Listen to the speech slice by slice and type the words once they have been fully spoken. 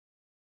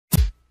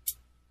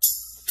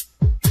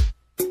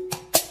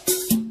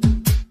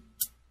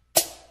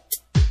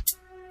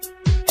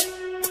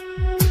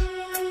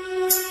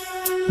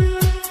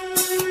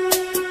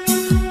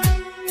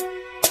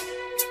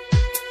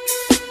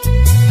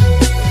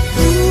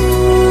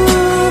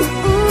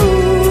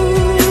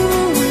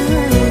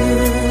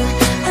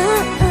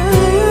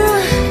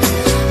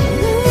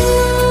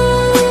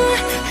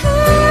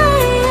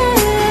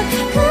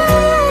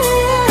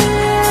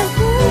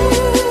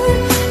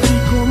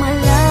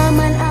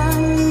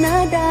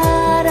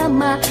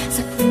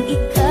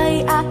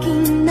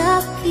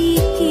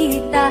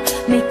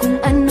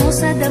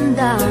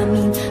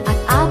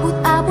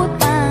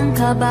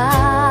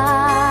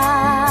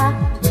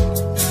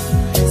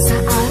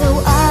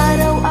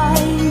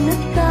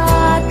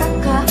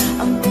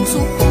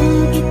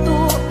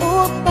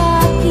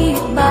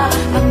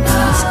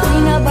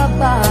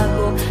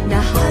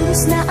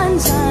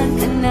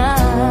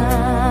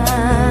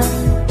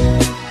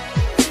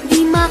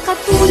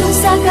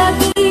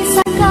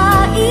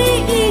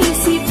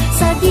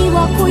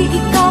ko'y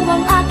ikaw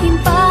ang aking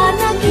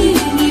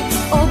panaginip?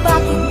 O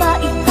bakit ba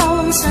ikaw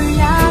ang sa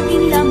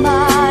laging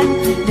laman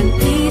ng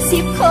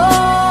isip ko?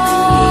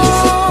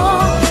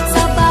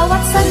 Sa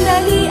bawat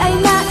sandali ay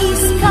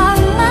nais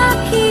kang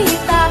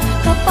makita.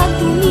 Kapag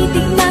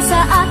tumitig na sa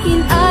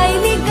akin ay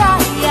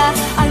ligaya.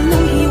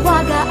 Anong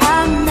hiwaga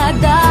ang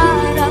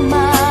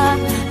nadarama?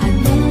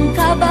 Anong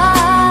kaba?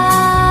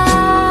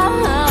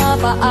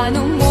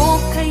 Paano mo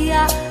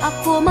kaya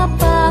ako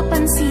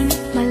mapapansin?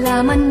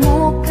 Malaman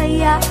mo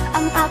kaya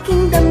ang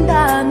aking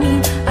damdamin?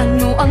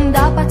 Ano ang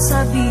dapat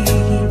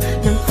sabihin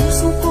ng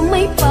puso kong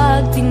may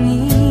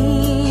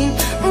pagtingin?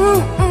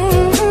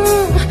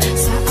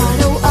 Sa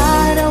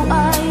araw-araw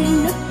ay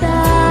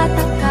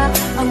nagtataka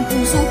ang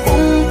puso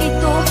kong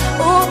ito.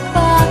 O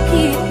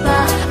bakit ba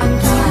ang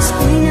kilos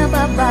ko'y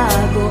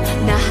nababago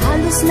na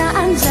halos na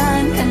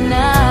andyan ka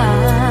na?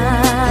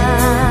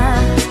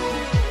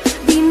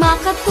 Di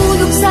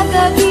makatulog sa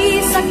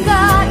gabi sa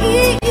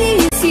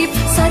kaiisip.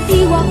 Sa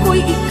diwa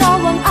ko'y ikaw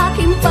ang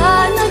aking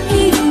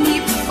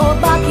panaginip. O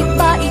bakit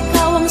ba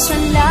ikaw ang sa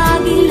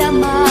laging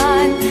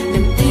laman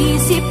ng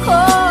isip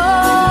ko?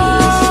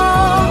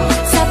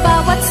 Sa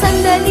bawat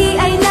sandali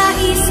ay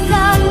nais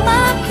kang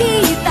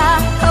makita.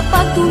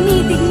 Kapag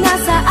tumitig na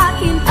sa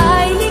akin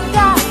ay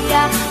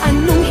ligaya.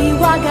 Anong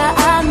hiwaga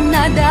ang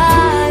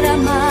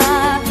nadarama?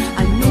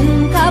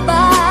 Anong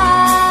kaba?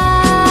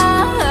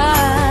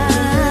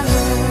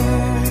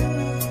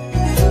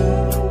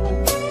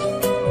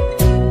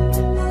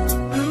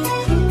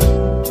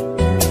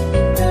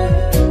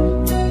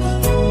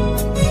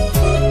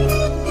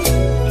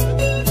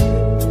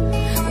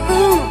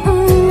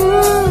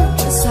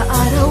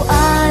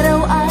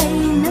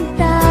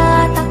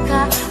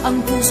 Ang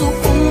puso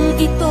kong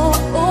ito,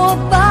 o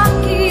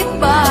bakit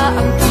ba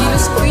ang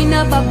kilos ko'y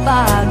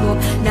nababago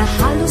na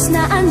halos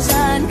na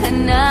andyan ka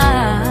na?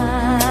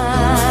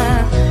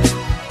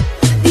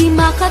 Di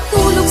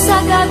makatulog sa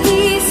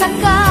gabi sa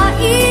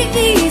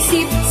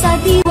kaiisip. Sa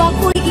diwa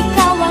ko'y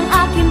ikaw ang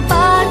aking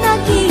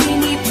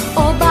panaginip.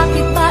 O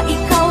bakit ba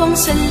ikaw ang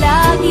sa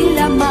laging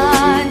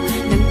laman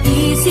ng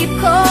isip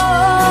ko?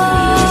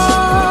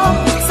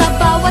 Sa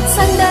bawat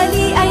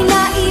sandali ay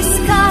nais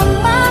kang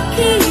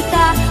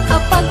makita.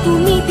 Kapag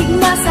tumitig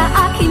na sa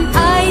akin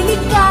ay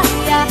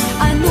ligaya.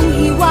 Anong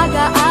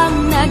hiwaga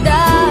ang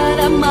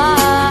nadarama?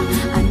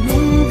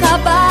 Anong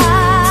kaba?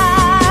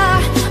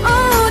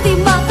 Oh, di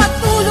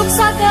makatulog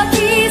sa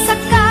gabi sa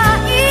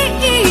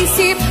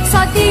kaiisip.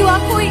 Sa diwa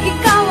ko'y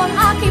ikaw ang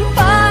aking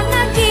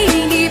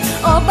panaginip.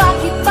 O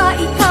bakit ba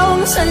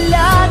ikaw ang sa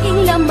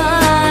laging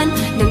laman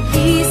ng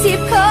isip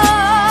ko?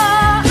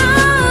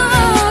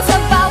 Sa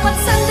bawat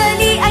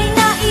sandali ay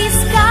nais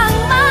kang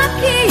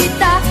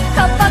makita.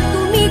 Kapag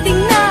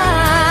tumiting na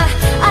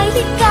ay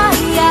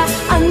ligaya.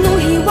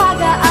 Anong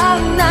hiwaga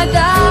ang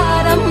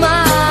nadarama?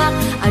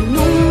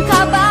 Anong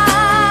kaba?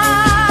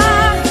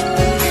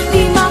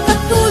 Di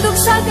makatulog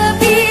sa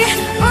gabi.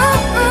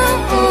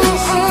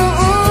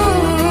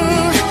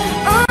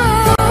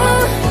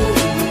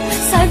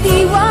 Sa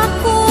diwa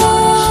ko,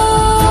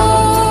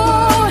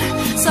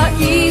 sa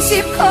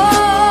isip ko.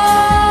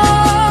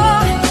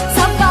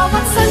 Sa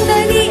bawat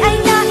sandali ay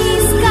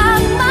nais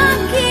kang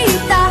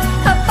makita.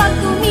 Kapag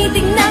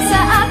tumitig na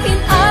sa akin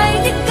ay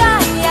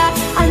ligaya.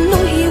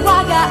 Anong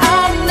hiwaga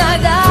ang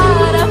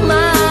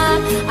nadarama?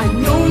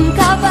 Anong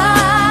kaba?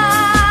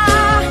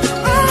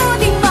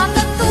 Di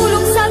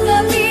makatulog sa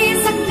gabi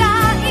sa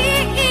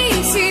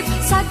kaiisip.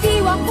 Sa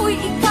diwa ko'y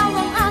ikaw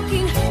ang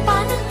aking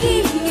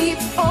panaginip.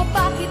 O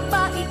bakit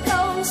ba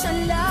ikaw ang sa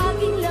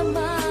laging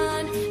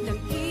laman ng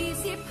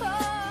isip ko?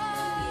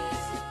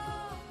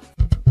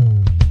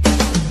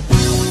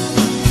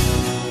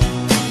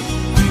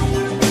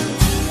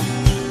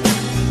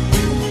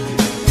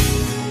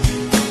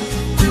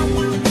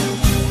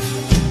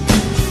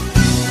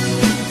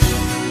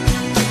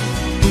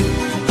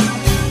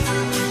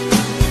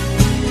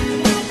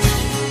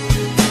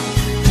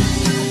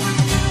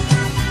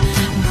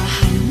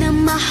 Mahal na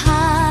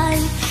mahal,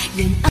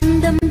 yan ang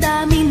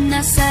damdamin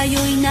na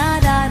sa'yo'y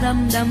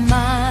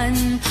nararamdaman.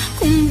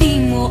 Kung di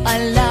mo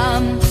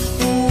alam,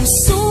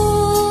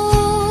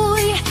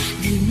 puso'y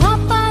di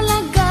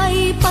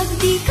mapalagay pag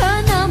di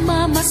ka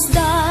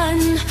namamasdan.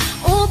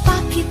 O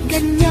bakit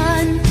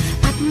ganyan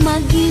at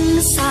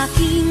maging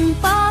sa'king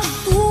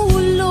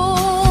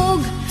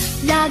pagtulog?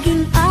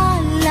 Laging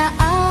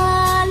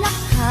alaala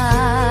ka.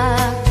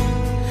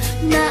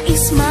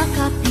 Nais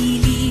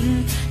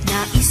makapiling,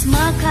 nais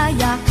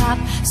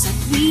makayakap sa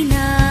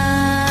tuwina.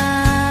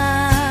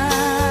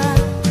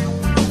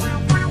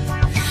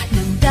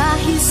 Nang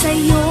dahil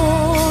sa'yo,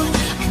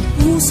 ang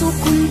puso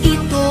kong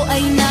ito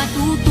ay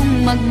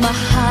natutong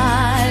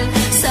magmahal.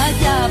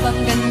 Sadya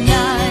bang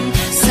ganyan?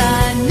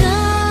 Sana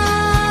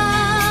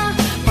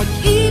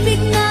pag-ibig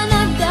na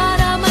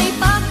nagdaramay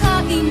pa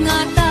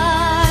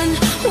kaingatan.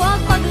 Huwag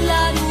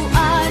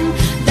paglaruan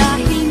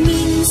dahil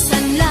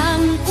minsan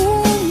lang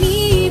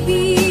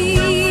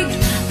umibig.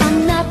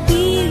 Ang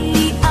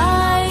napili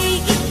ay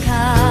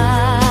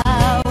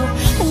ikaw.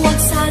 Huwag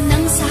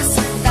sanang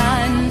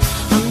sasaktan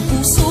ang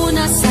puso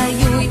na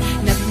sa'yo'y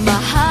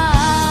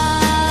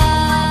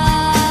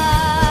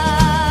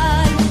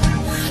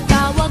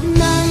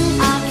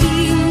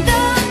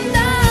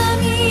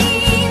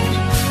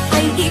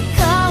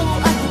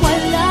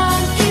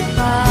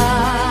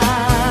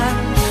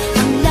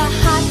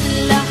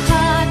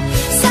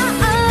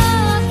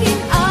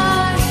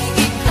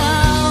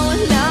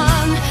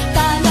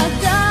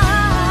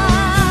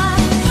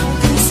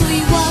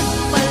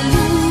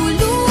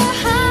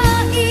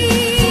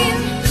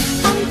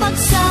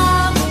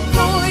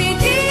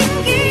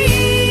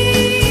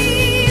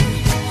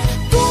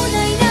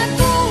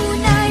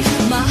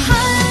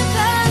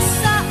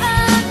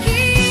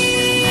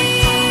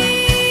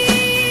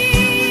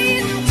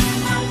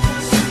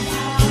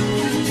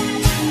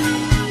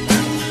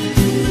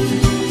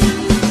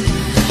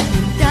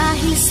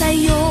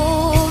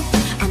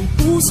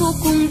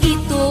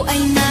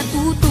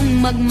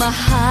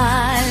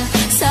magmahal,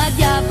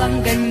 sadya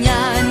bang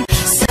ganyan?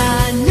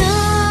 Sana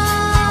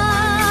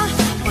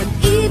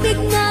pag-ibig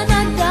na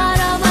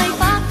nagdaramay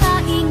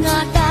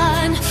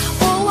pakaingatan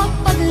o wag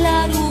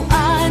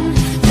paglaruan,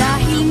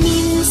 dahil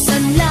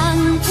minsan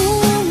lang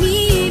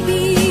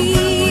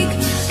umibig,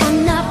 ang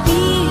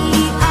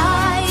napili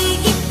ay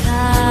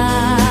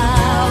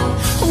ikaw.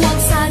 Huwag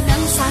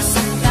sanang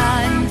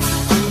sasaktan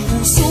ang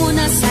puso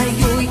na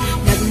sa'yo'y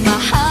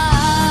nagmahal.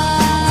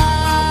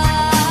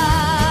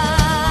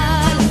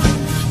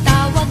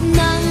 Tawag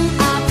ng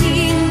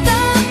aking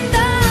damdamin,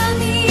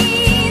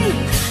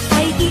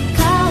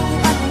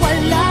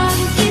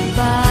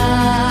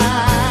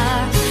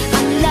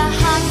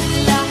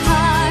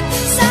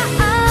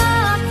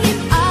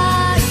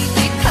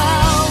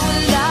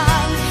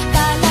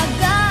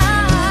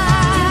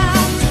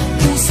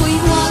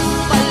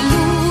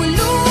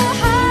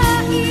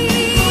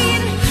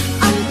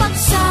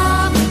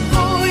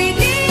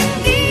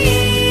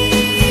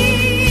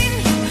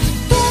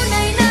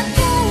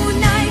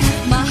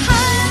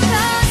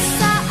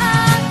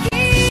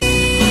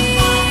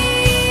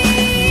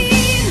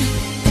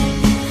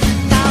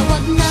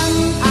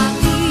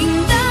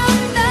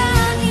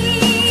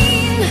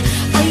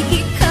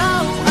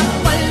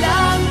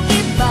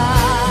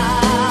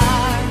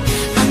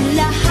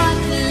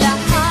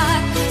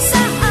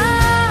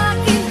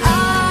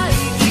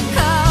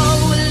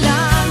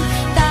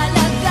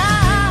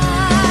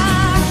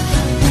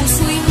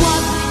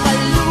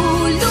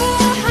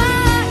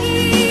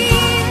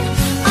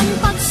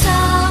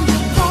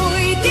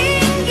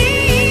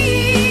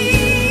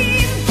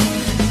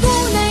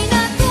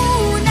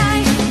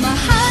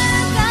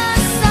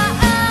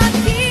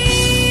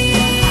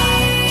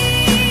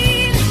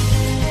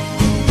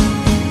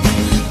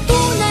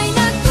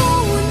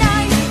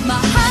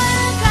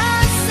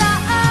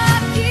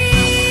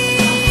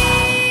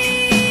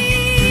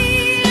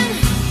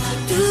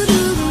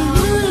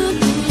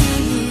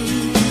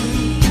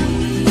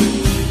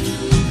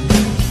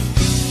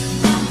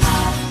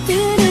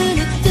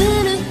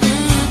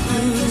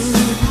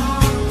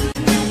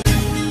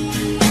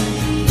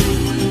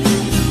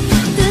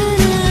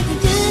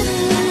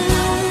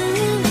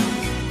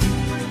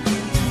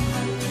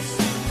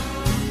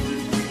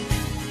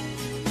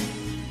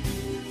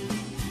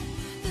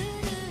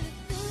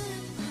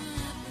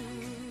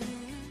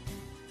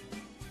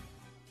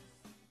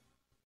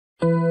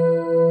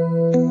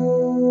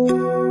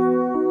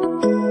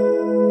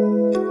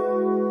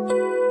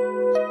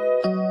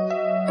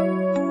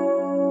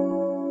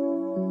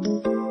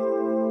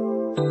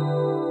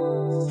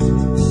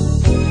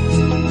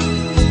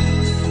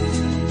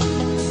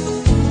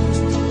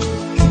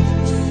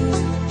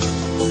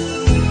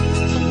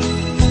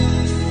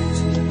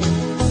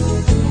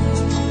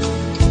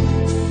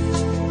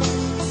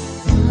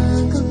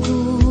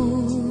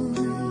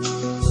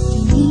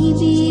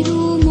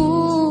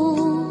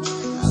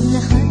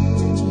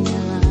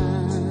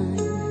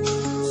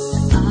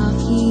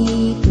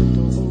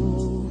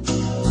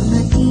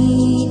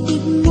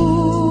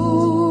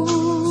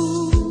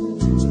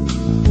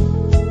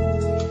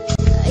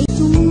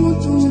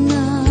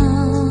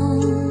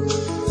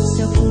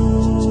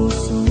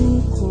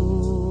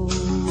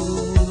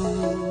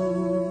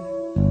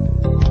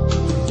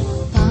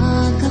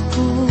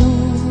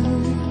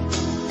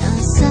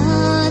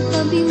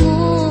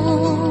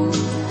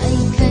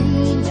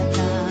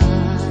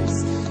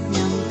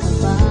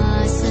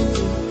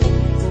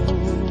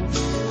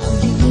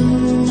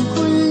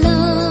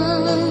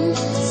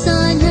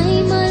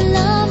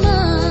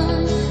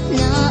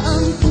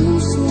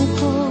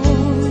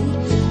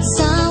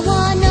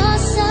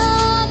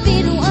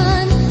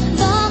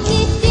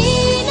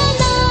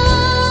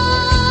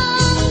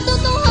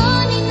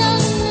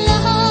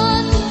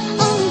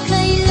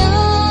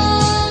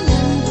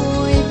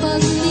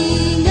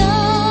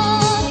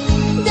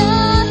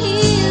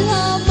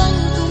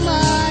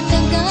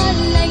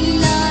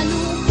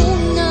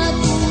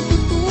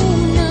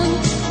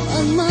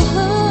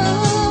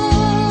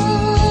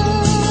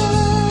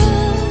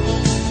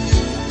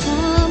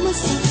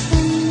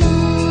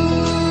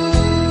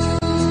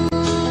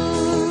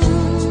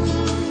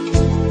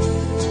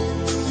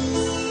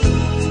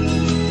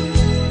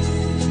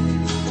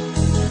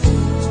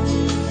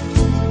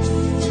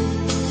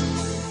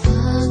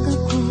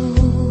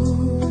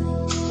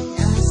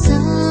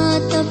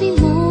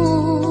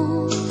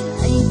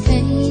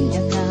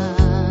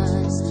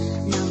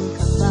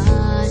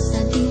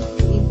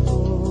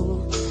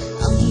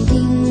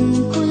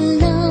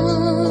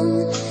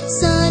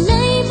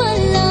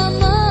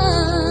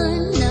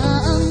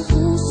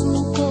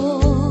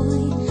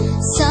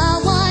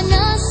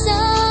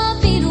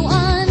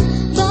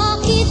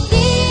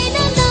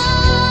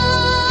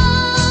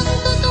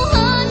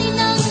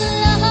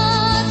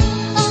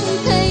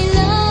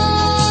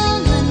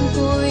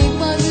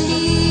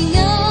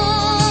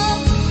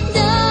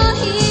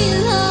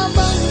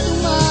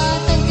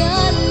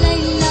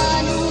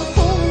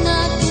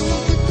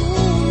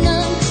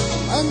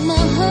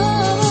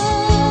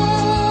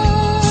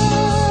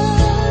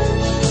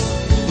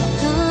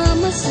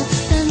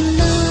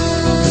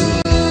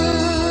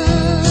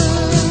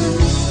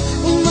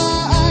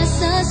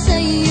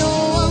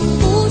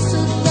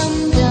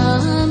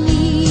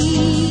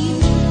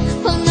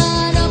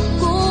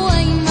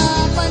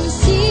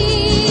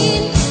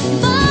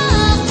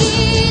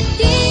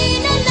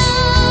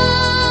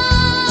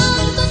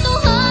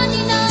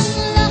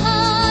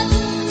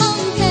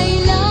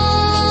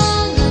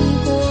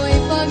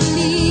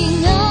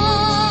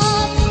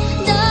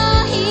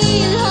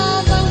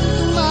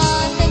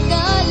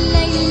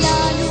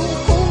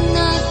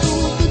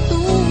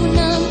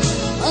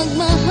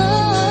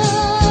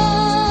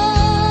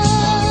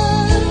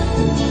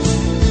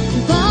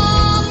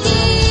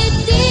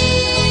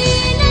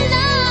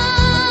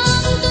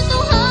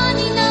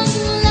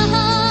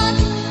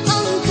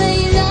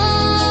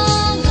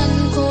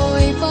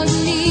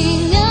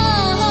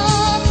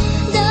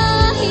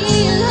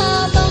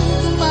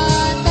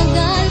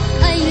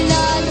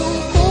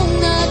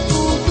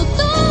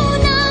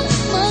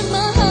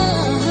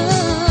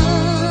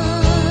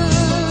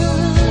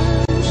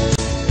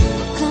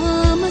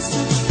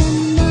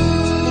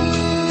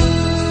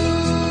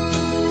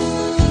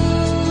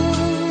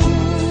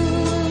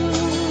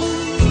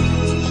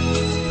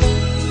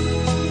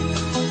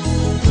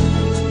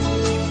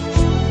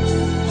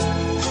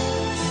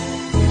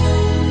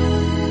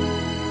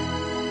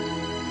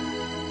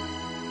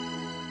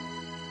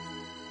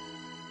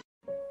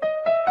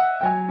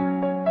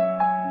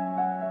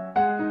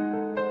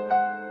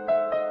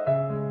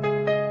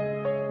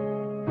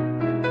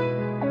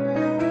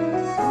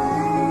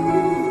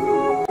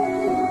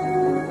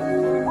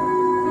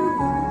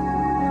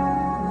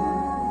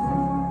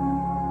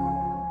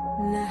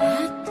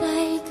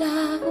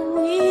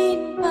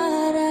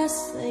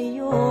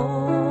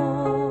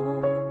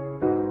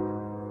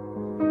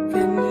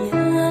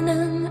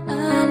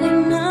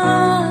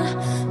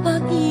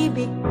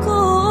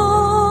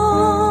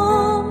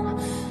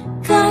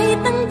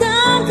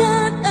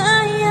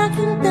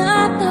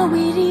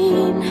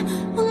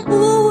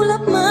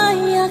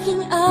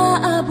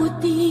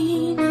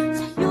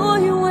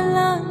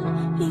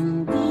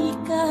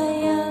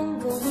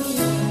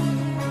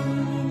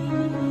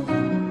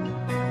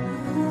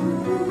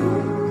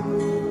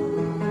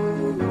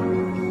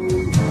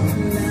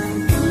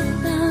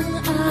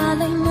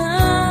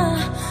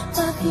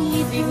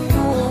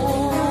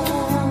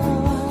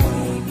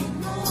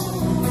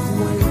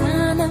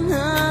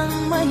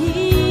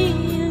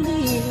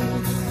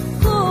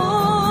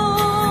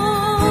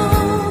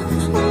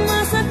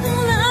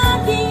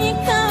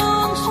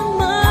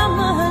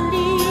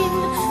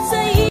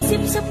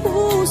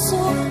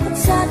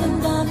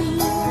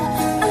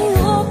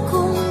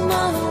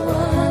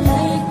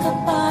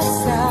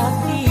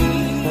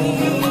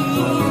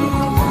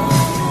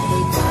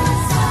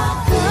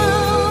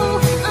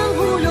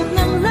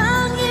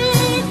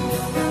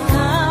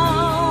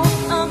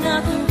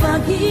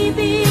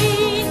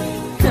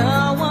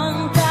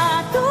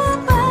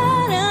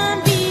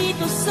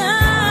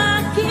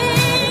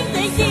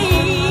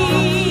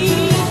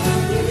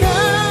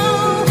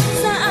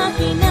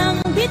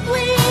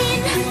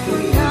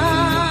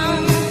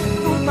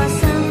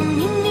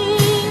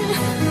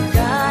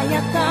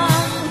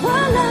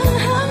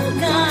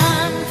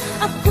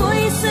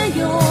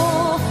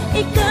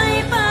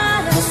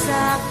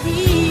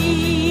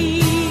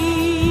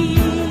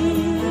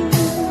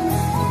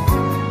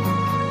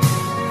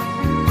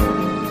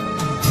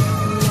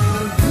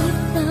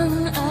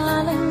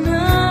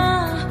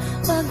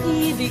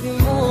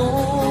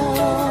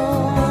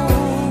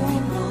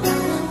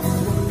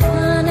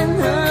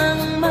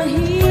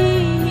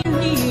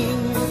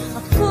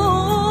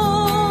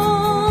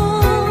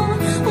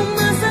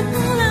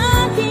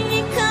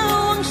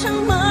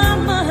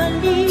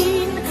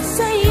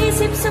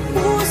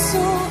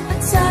 puso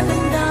at sa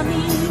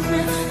damdamin.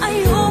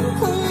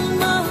 Ayokong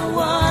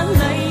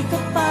mawalay ka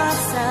pa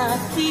sa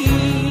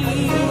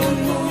akin.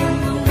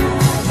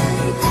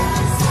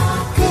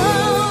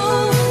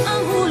 Ikaw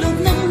ang hulog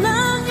ng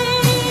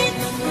langit,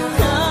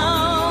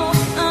 ikaw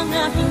ang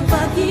aking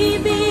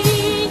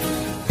pag-ibig,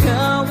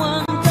 ikaw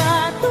ang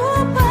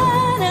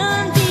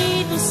katuparan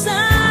dito sa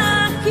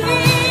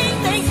aking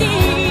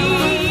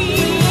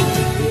daigdig.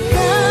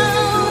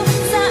 Ikaw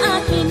sa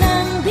akin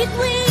ang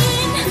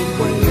bituin,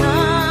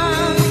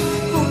 walang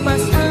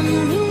kupas ang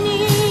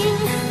ningning,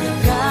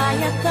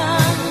 kaya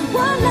kang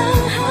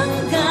walang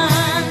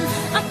hanggan.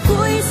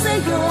 Ako'y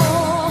sa'yo,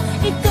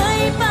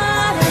 ika'y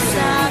para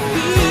sa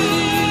akin.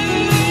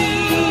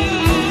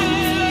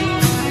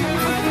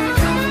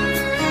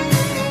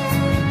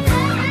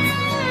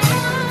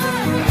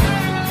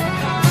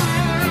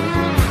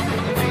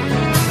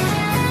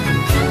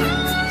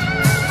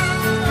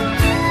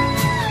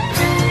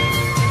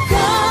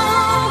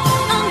 Ikaw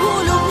ang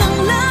hulog ng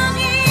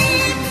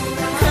langit,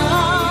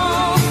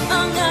 ikaw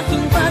ang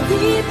aking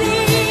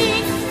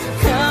pag-ibig,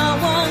 ikaw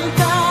ang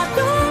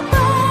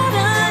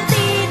katuparan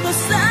dito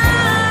sa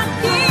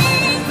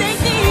aking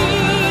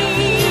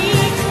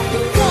daigdig.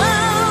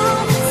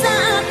 Ikaw sa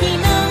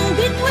akin ang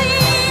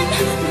bituin,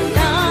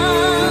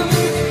 walang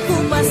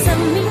kupas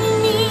ang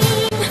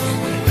ningning,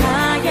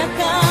 kaya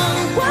kang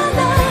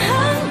walang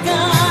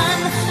hanggan.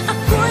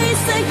 Ako'y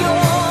sa'yo,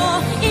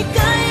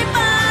 ika'y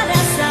para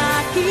sa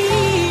akin.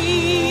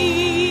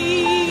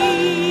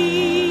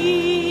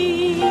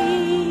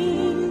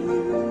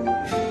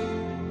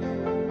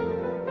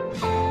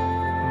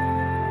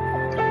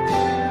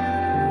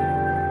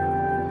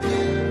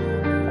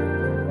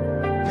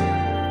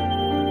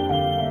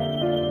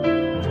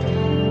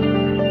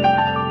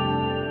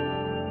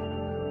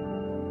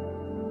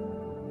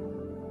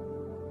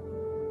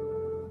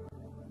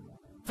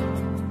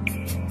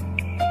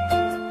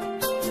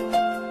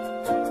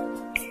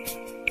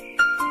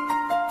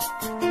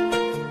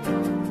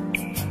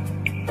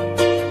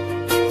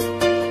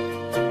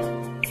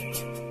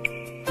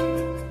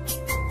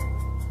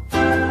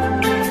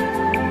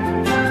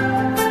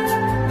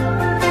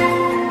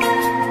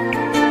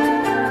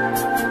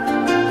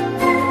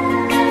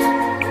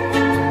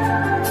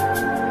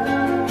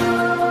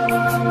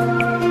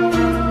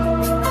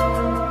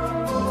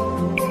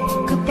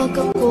 Kapag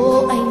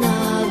ako ay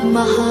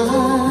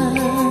nagmahal,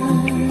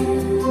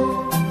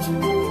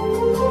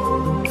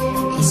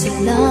 isa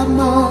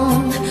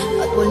lamang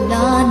at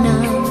wala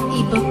nang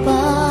iba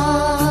pa,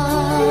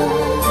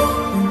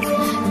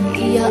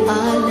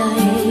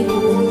 iaalay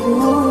buong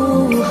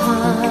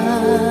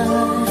buhay.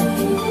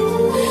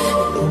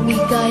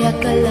 Lumigaya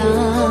ka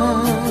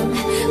lang,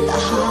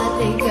 lahat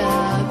ay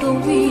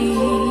gagawin.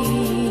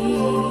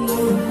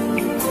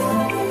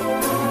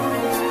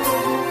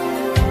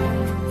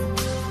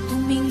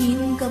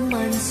 Tumingin ka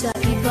man sa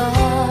iba,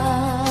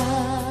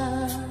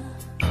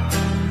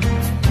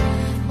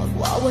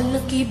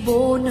 magwawalang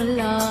kibo na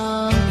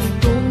lang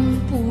itong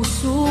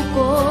puso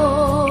ko.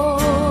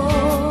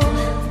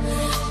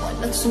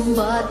 Walang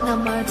sumbat na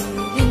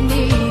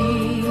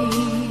maririnig,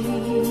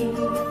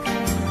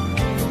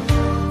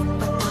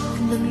 patak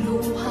ng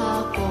luha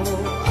ko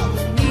ang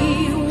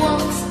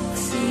iniwang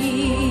saksi.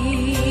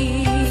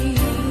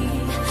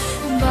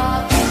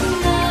 Bakit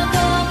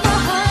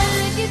nagmamahal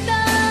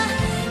kita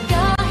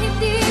kahit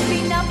di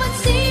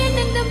pinapansin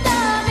ang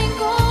damdamin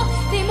ko?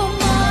 Di mo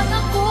man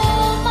ako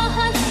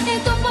mahal,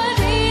 ito pa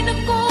rin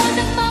ako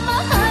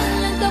nagmamahal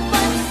ng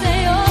tapat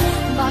sa'yo.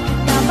 Bakit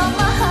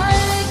nagmamahal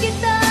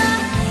kita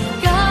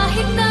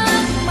kahit na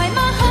may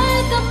mahal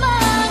ka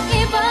mang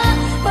iba?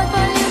 Ba't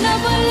baliw na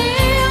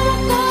baliw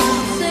ako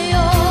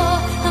sa'yo?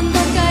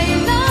 Hanggang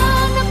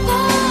kailan ako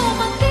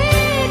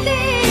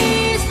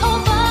magtitiis? O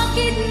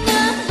bakit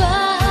nga ba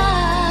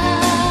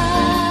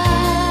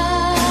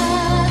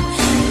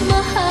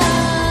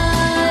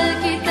mahal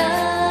kita?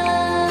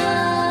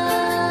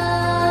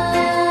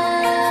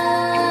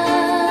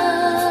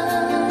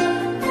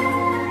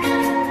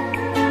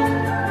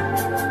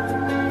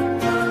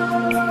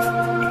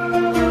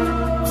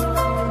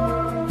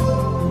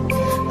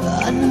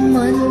 Ano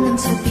man ang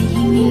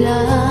sabihin nila,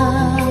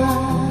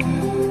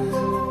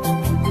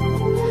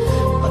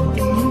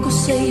 pagtingin ko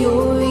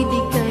sa'yo'y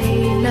di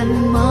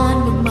kailanman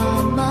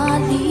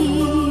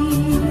nagmamali.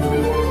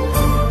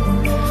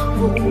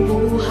 Buong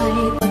buhay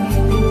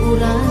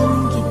paghiburan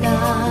kita,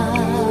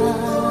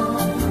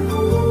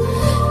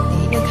 di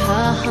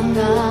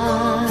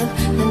naghahangad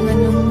ng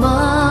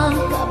anumang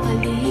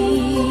kapalit.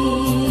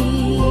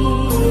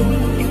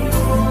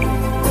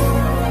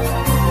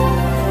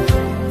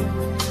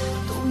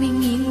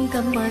 Tumingin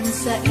ka man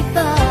sa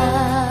iba,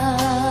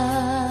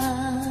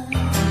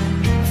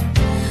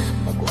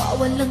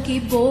 magwawalang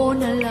kibo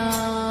na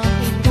lang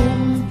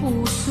itong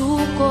puso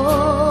ko.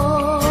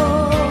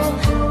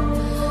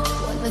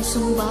 Walang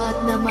sumbat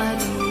na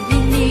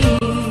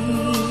maririnig,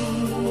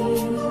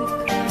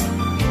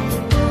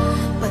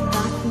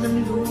 patak ng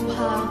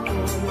luha ko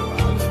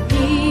ang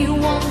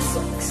iniwang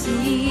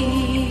saksi.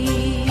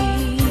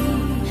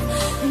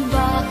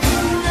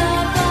 Bakit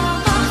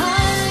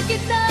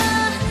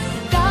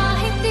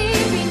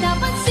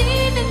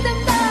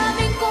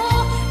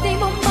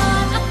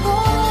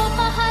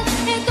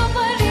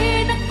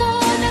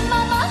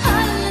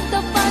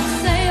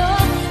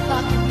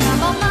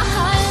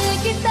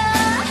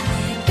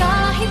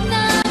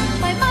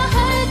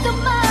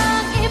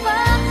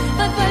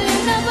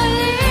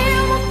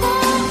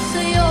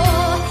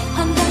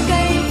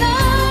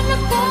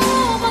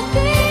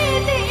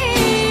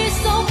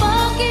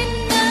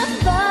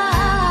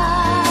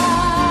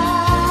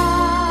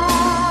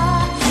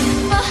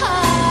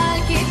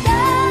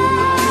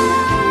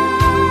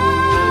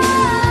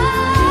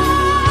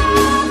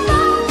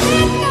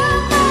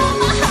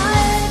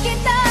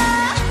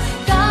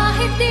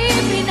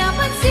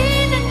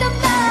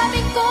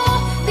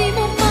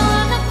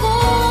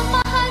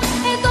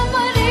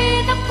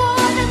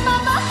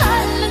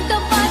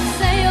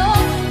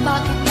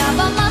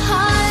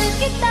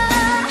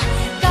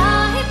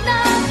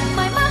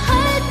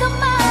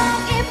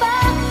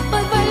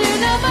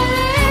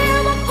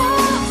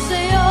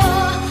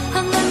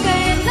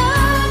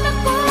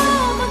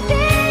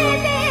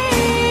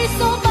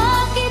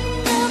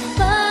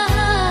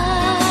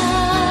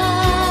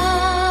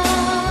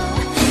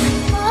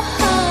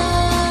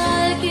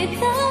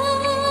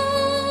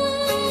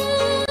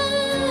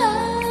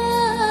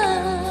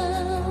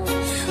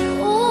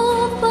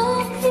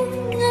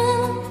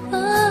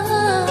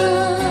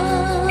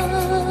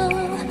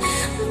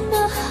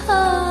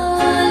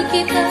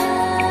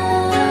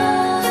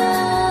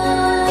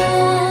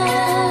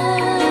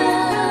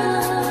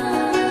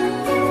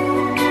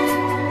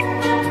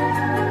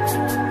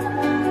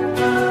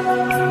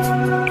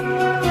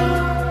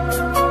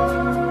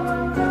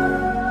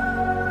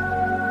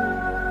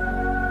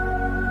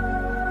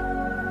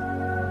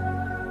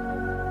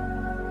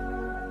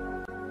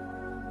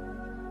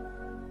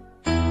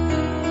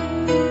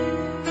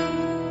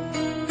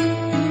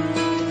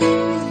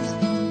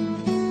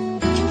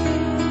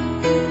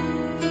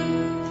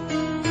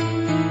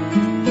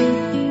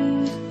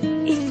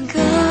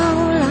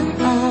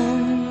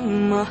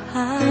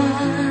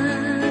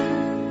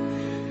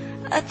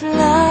at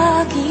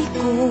lagi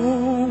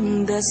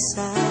kong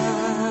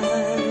dasal.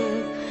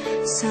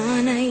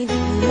 Sana'y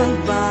di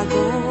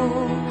magbago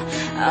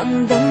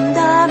ang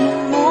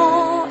damdamin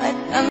mo at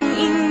ang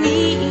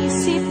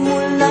iniisip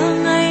mo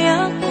lang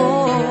ay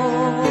ako.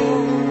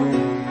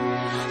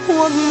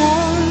 Huwag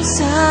mong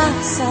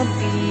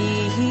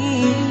sasabihin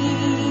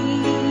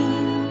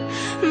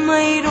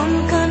mayroon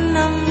ka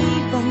ng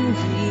ibang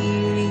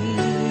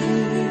hiling.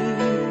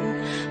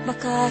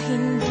 Baka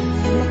hindi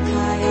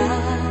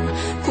makaya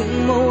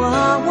kung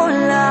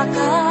mawawala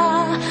ka,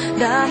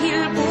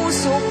 dahil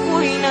puso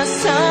ko'y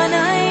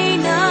nasanay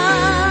na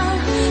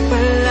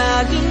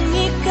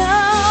palaging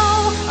ikaw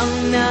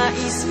ang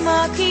nais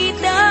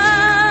makita.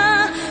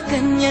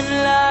 Ganyan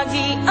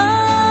lagi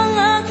ang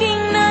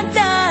aking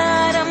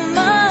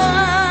nadarama.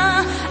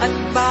 At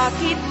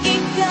bakit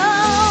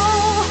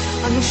ikaw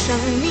ang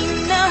siyang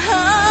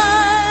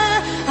minahal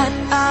at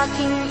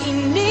aking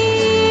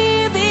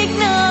inibig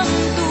ng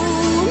tunay?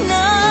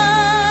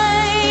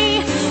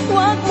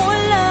 Huwag mo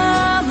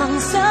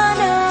lamang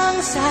sanang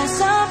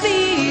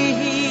sasabihin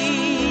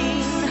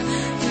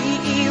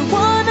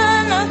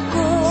iiwanan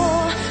ako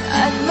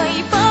at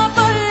may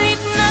papalit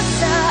na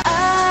sa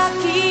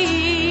akin.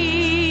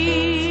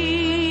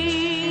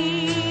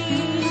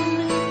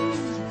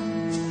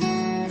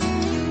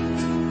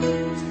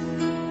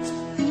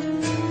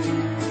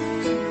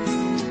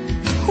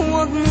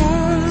 Huwag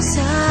mong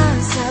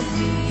sasabihin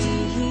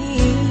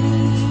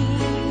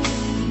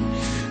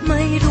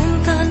mayroon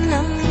ka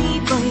ng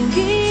ibang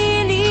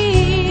giliw.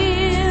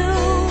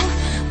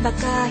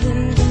 Baka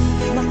hindi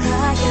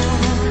makaya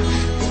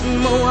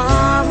kung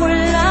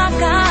mawawala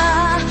ka,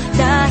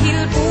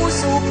 dahil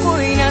puso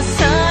ko'y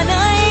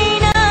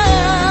nasanay na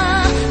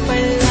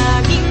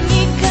palaging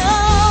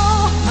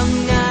ikaw ang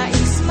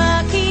nais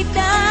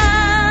makita.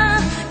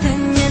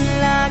 Ganyan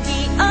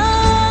lagi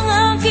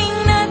ang aking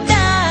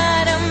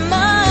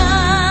nadarama.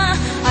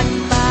 At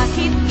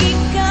bakit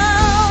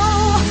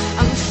ikaw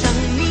ang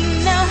siyang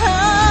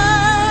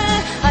minahal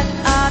at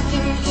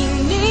aking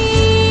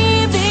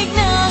inibig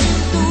ng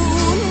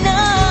tunay?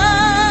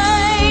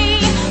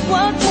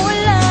 Huwag mo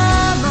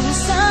lamang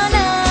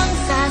sanang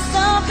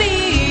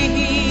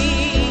sasabihin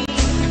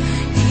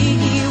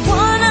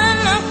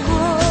iiwanan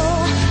ako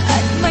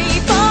at may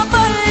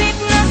papalit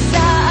na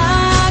sa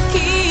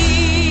akin.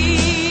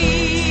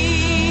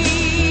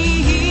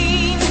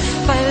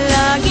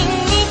 Palaging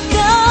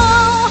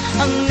ikaw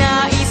ang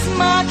nais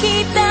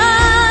makita.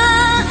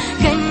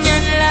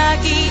 Ganyan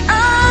lagi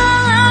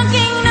ang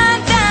aking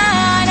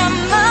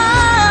nadarama.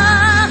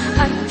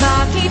 At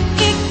bakit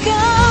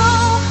ikaw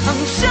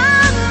ang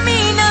siyang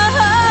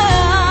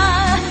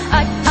minahal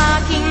at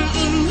aking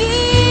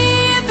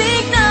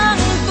inibig ng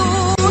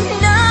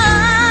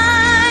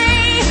tunay?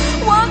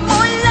 Huwag mo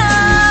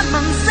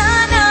lamang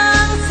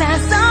sanang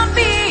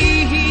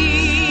sasabihin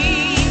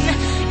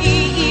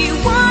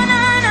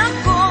iiwanan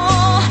ako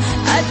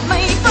at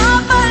may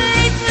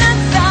papalit na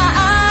sa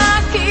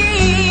akin.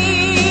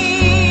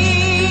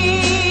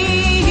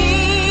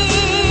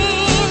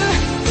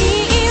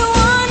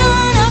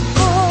 Iiwanan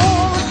ako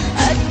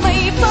at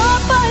may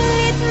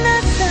papalit na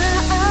sa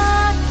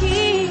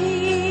akin.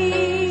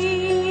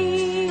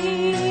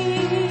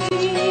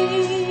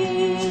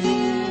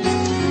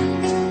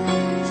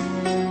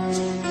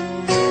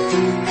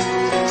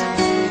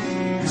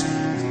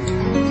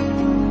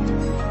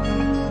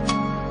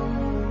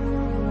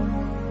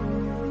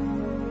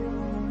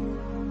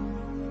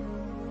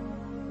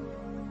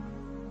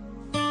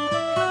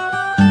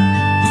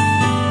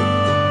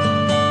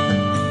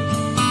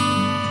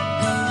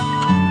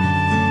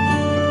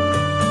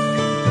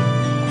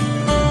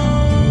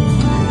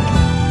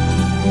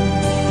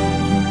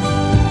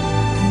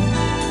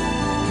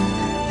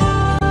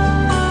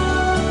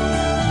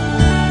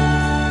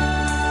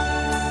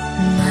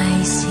 May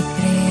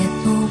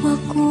sikreto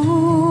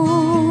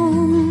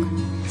akong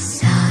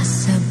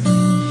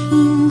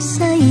sasabihin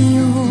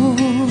sa'yo.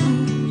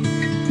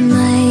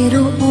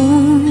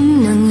 Mayroong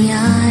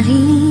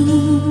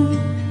nangyaring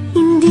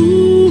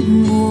hindi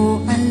mo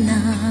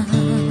alam.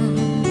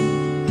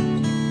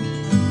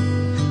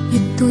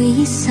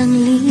 Ito'y isang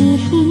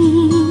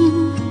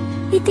lihim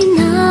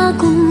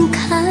itinagong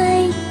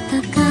kay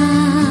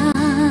tagal.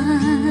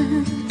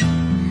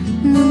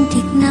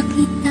 Muntik na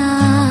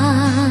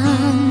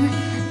kitang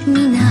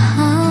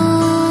minahal.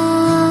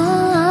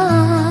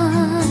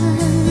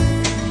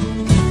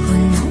 Di ko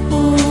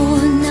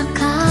noon na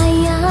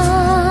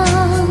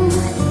kayang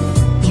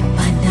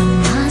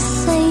ipadama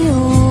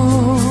sa'yo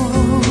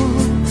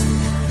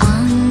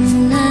ang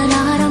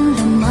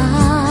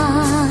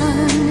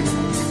nararamdaman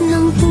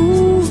ng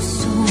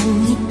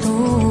pusong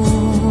ito.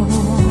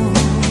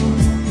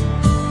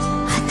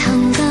 At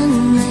hanggang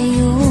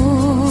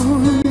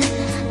ngayon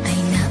ay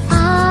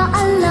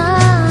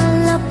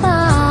naaalala pa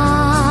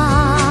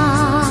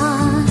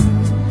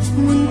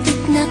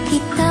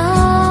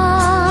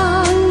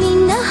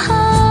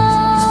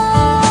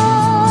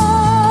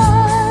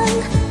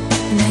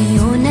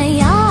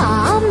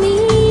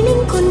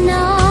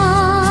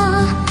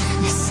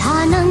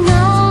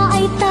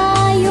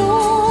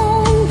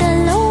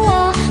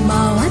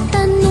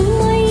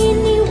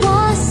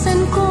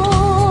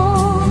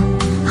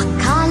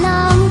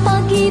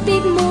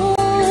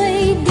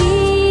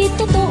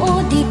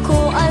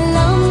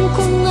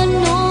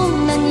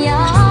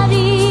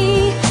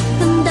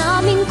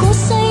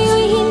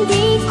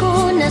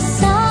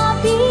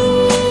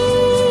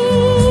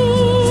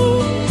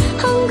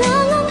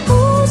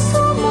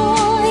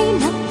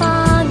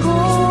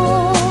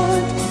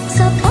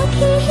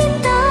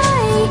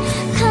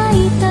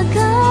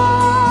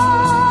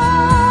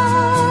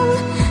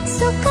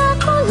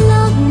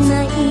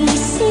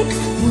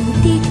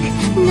muntik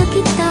na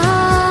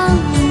kitang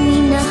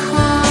minahal.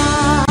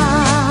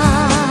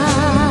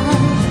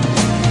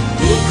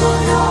 Di ko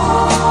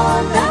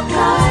noon na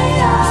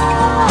kaya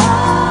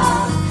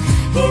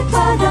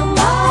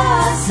ipadama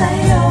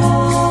sa'yo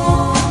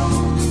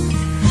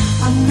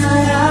ang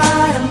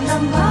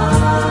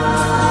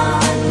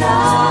nararamdaman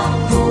ng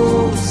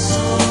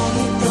puso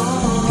ito.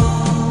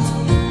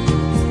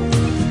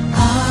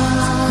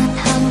 At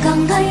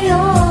hanggang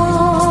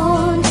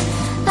ngayon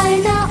ay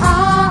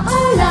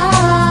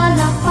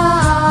naaalala pa,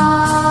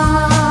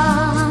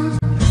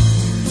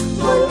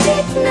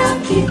 muntik na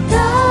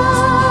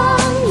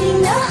kitang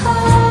minahal.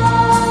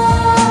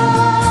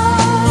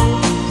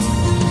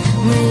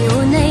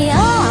 Ngayon ay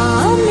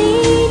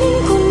aaminin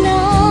ko na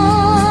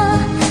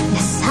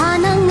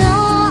sana nga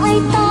ay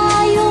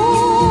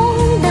tayong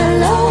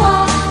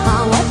dalawa.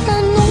 Bawat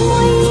tanong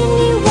ay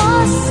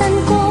iniwasan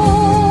ko,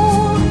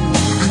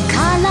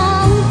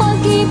 akala ang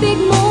pag-ibig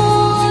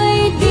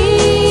mo'y di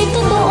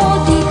totoo.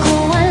 Di ko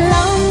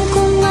alam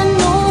kung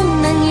anong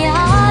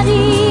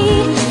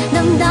nangyari,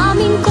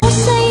 damdamin ko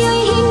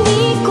sa'yo'y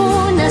hindi ko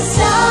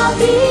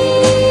nasabi.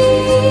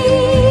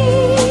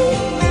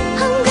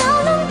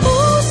 Hanggang ang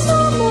puso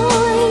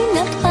mo'y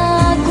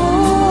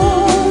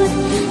napagod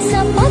sa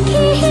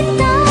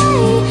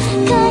paghihintay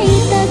kay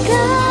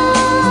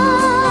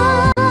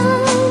tagal.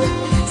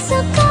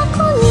 Saka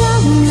ko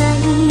lang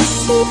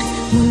naisip,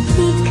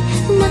 muntik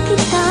na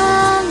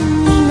kitang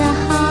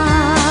minahal.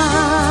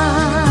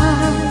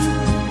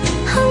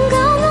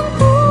 Hanggang ang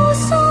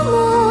puso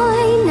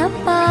mo'y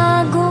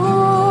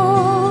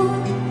napagod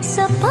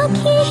sa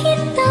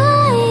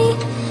paghihintay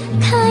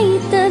kay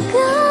tagal.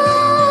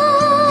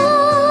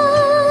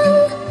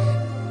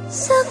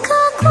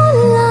 Saka ko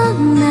lang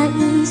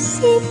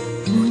naisip,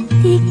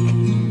 muntik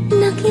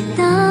na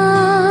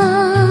kitang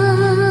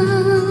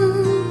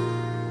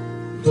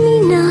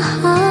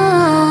minahal.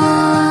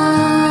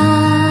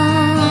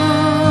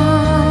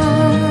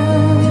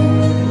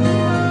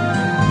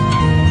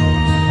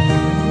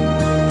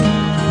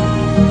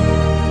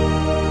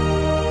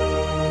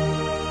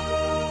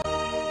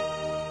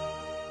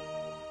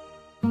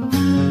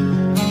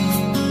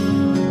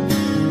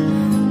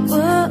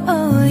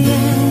 Oh,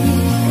 yeah,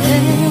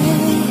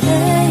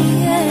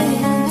 yeah.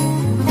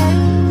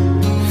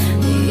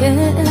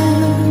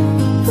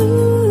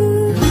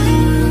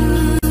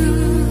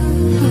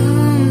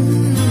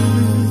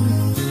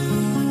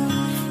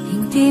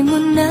 Hindi mo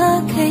na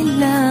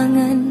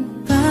kailangan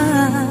pa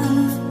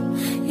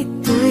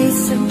ito'y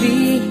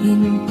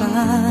sabihin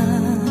pa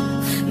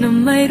na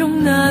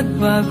mayroong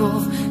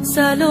nagbago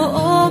sa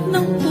loob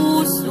ng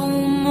puso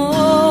mo.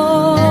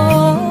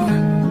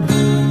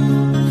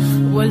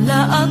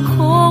 Wala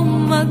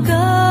akong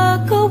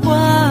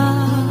magagawa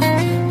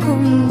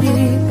kundi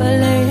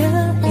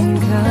palayain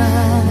ka,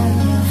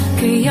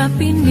 kaya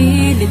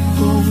pinilit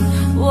kong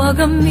huwag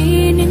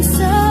aminin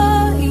sa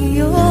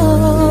iyo.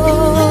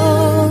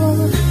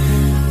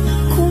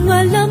 Kung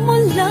alam mo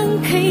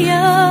lang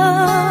kaya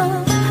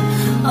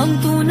ang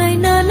tunay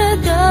na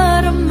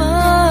nadarama,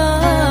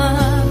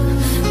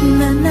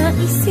 na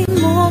naisin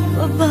mo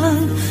pa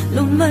bang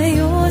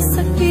lumayo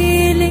sa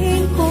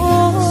piling ko?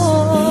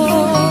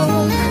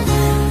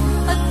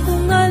 At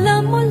kung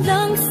alam mo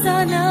lang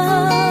sana,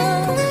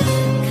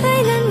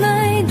 kailan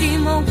may di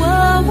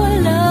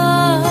mawawala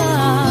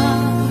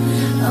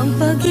ang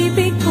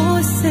pag-ibig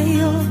ko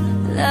sa'yo,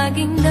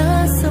 laging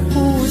nasa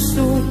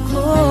puso.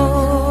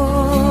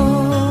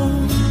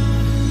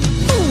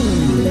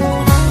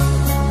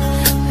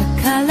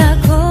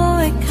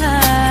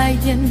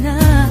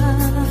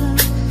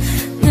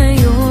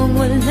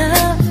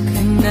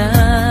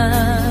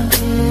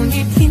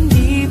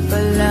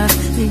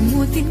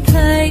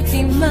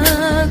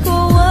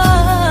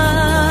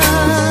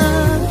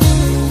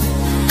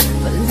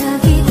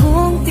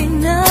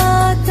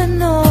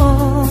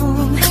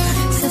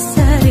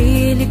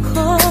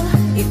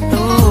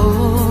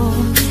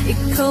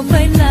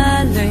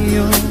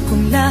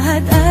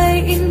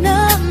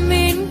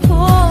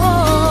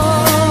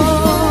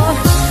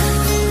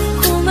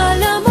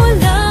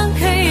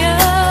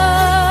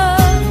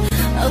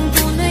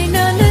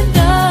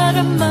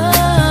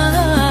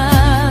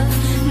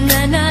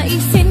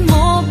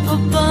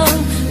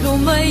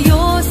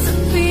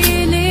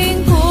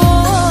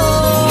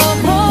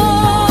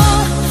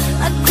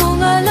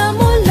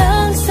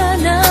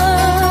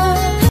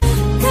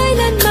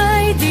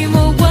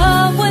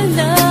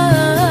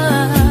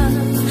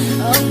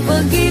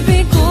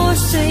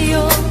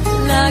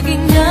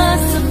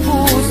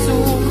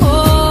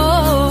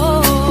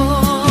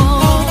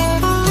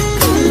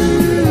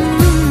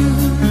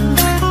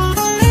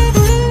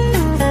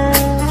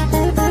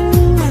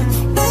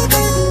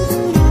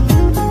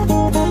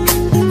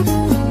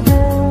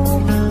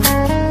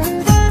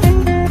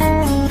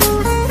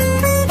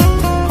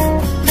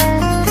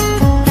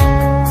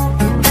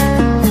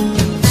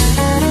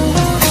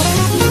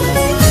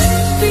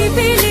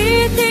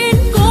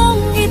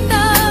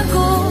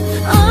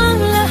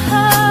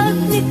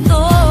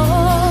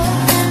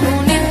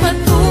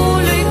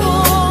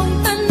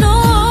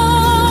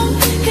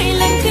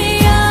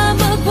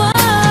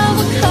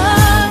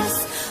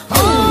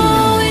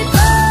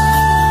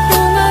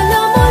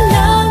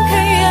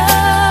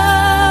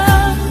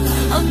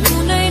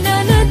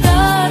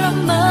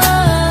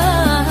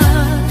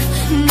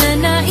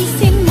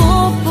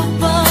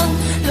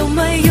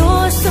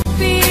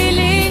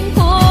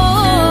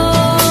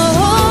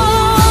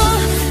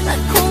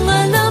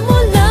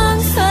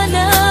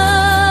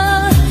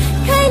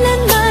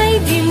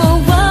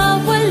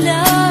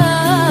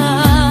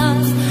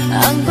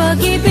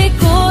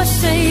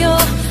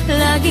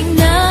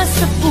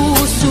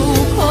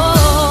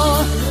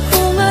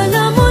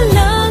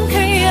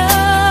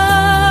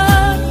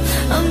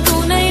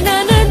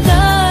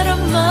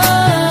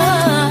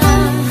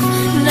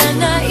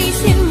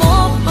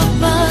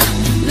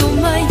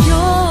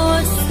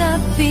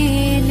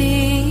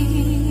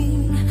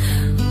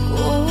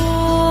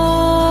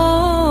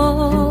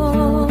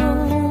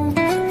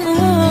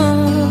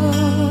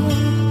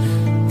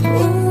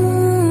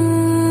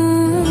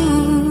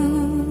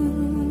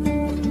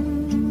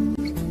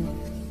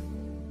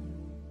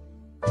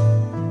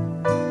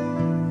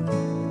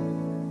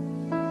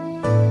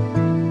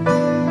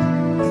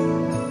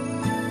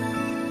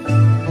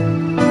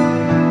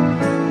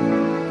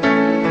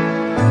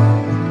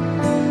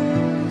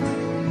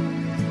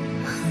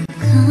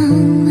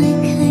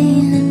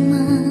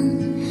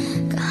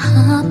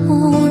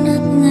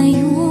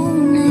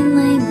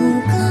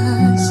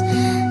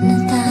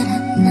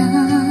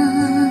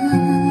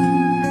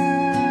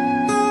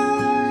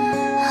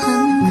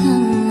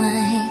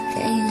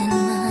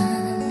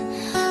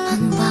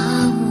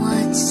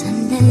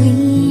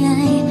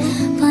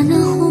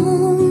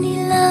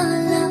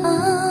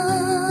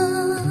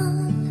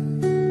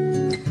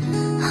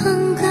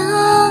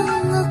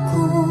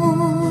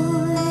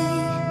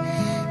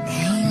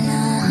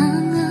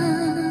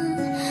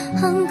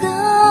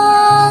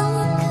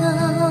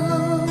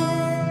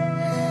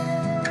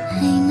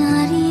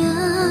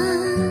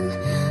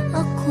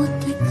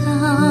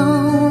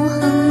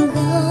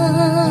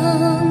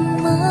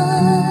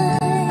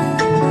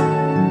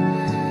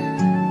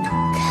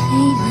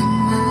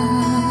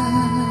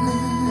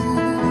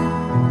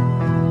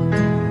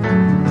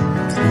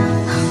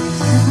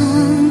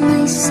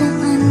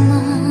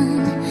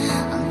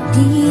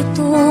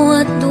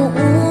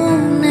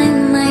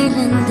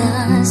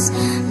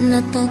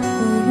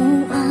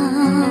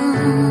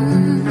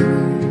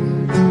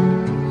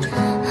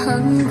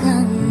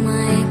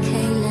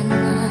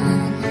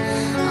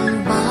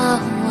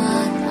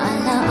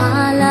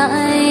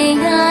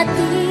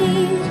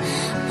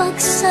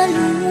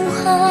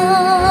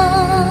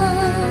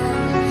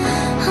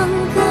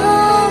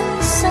 hanggang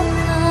sa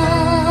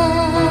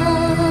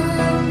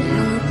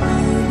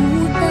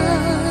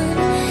kalungkutan.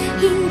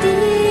 Hindi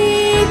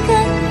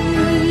ka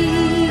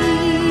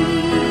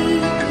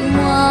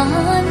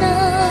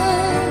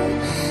iwanan,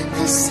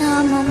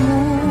 kasama mo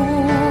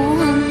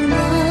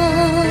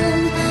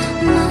hanggang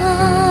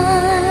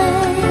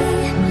may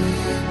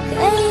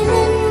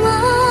kailanman.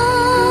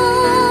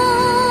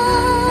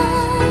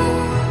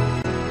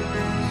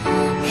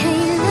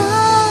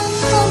 Kailan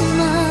pa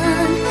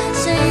man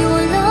sa'yo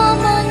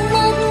lamang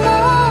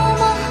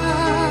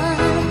magmamahal.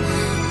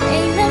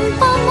 Kailan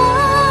pa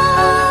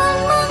man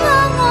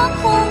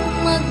mangangakong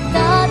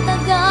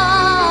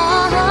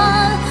magtatagal.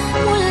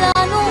 Mula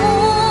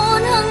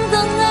noon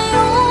hanggang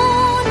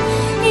ngayon,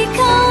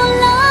 ikaw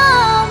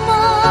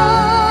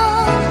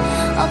lamang.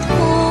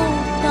 Ako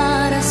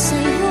para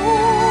sa'yo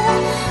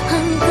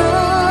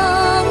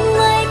hanggang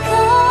may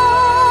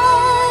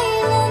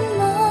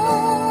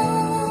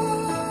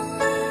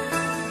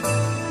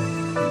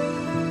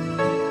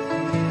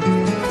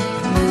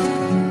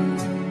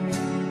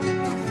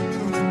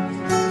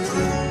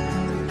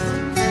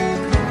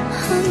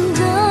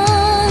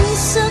hanggang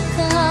sa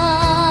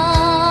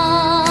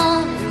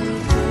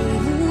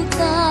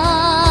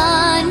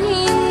kalungkutan.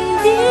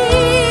 Hindi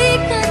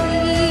ka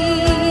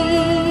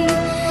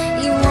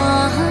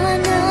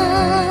iwanan,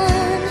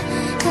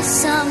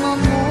 kasama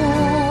mo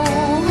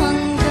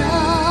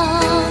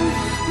hanggang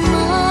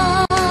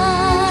may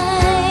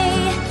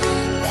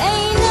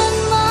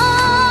kailanman.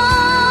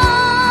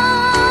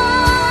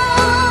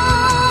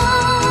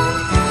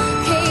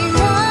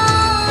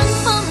 Kailan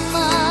pa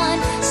man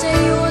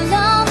sa'yo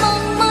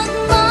lamang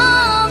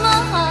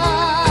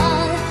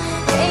magmamahal.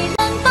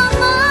 Kailan pa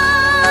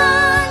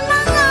man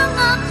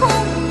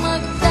nangangakong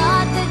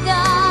magtatagal.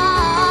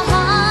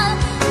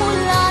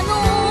 Mula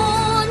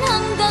noon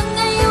hanggang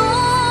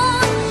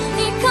ngayon,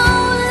 ikaw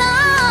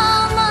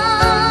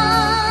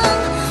lamang.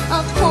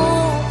 Ako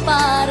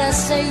para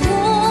sa'yo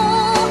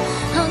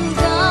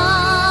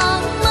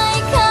hanggang may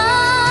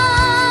kailanman.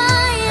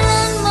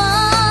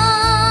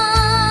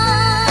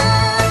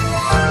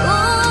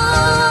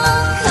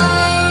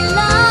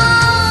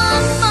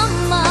 Kailan pa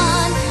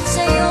man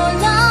sa'yo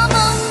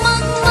lamang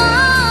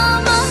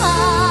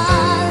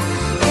magmamahal.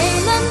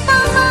 Kailan pa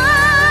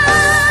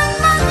man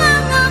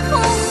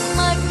nangangakong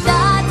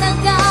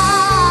magtatagal.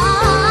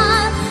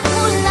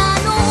 Mula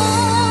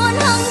noon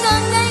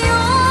hanggang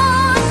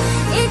ngayon,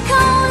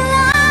 ikaw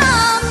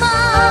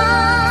lamang.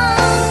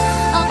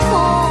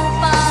 Ako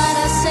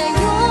para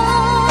sa'yo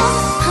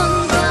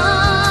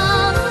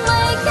hanggang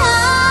may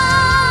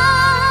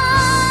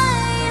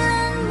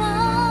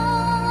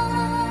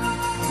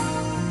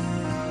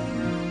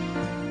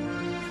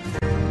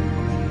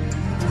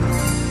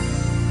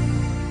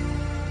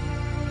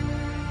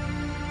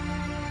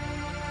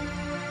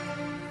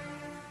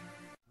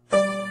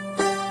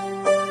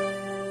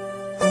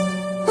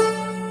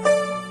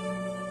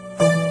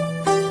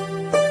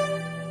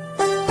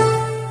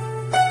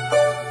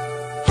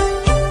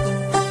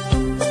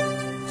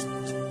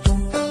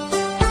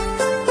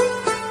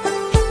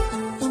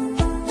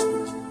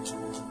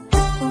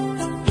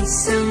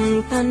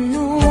Isang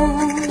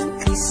tanong,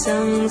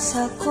 isang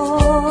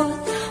sagot,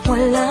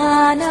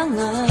 wala na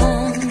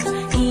ngang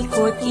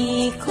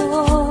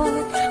ikot-ikot.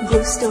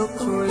 Gusto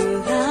ko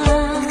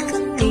lang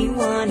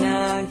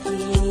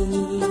liwanagin.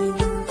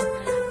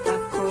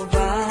 Ako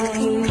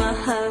ba'y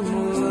mahal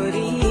mo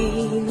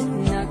rin?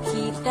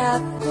 Nakita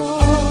ko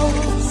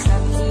sa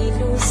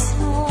kilos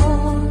mo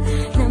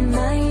na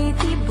may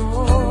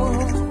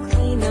tibok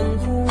ng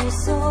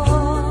puso.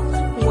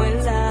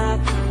 Wala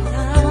ka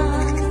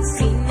lang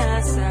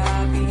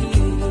sinasabi,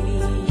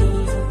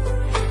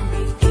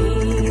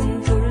 bitin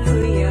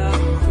tuloy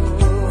ako.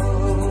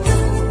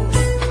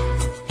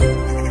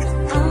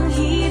 Ang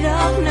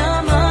hirap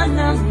naman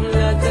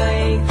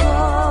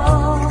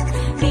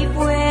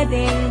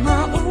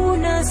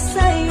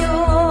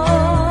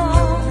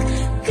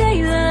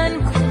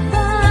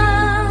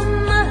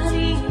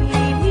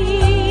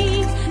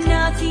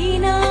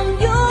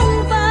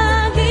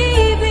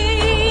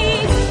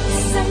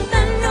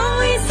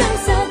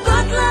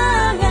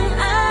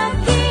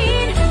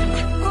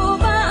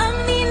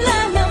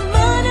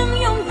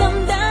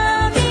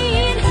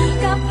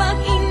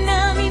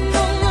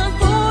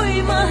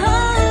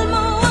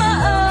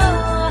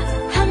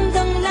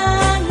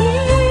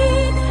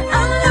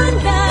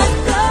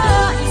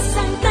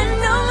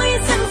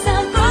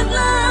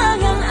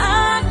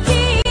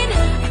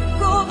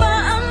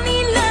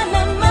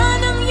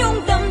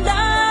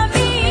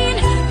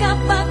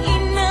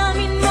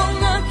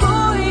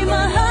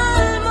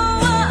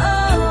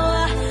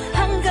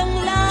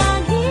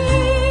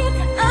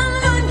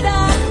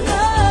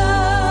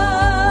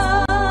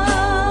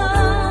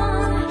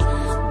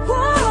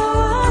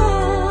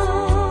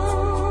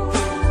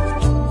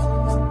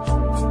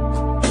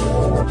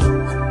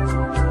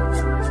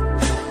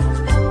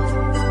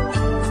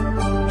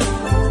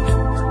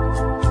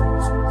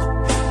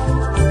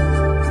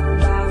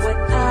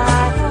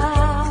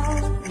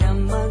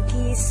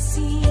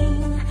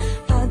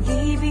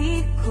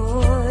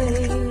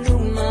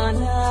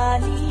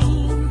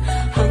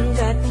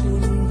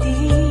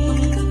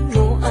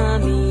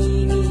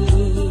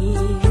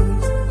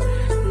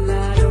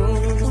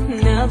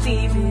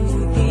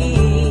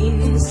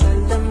Nabibitin sa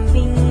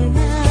lambing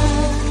na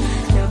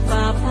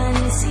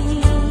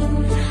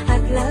napapansin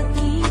at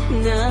lakit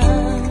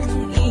ng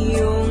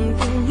iyong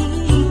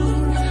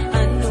tingin.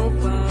 Ano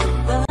pa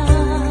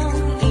bang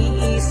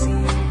iisipin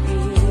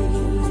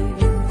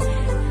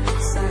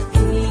sa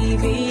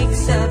ibig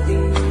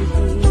sabihin?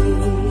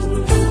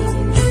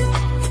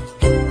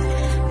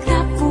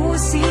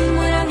 Tapusin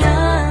mo lang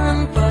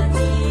ang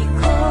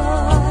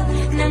pag-ikot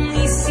ng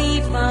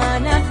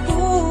isipan at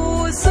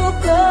puso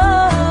ko.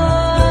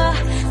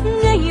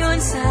 Ngayon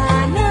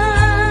sana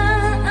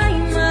ay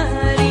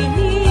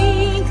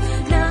marinig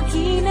na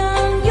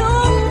kinang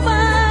iyong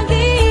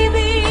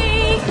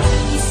pag-ibig.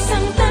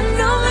 Isang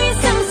tanong,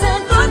 isang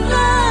sagot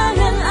lang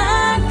ang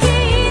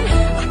akin.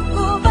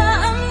 Ako ba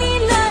ang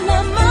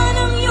nilalaman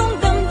ng iyong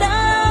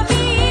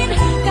damdamin?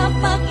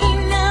 Kapag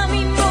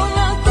inamin mong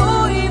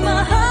ako'y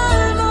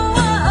mahal mo,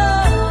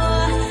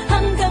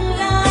 hanggang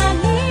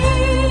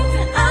langit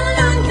ang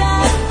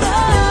landas ko.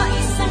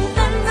 Isang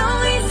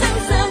tanong, isang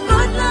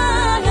sagot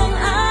lang ang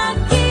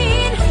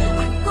akin.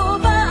 Ako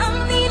ba ang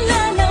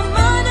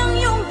nilalaman ng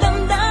iyong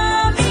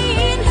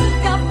damdamin?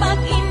 Kapag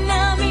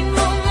inamin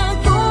mong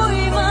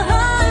ako'y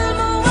mahal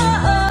mo,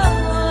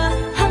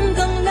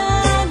 hanggang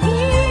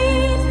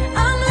langit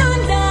ang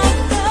landas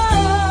ko.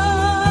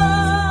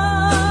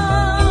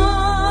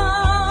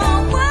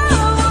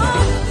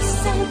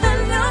 Isang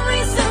tanong,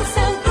 isang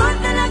sagot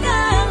talaga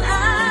ang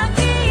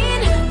akin.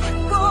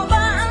 Ako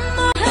ba ang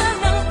mahal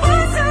ng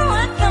puso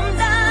at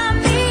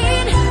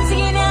damdamin?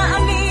 Sige na,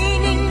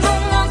 aminin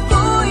mong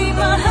ako'y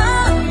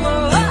mahal mo,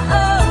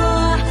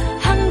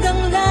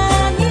 hanggang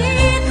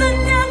langit man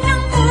lang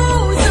ng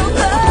puso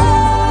ko.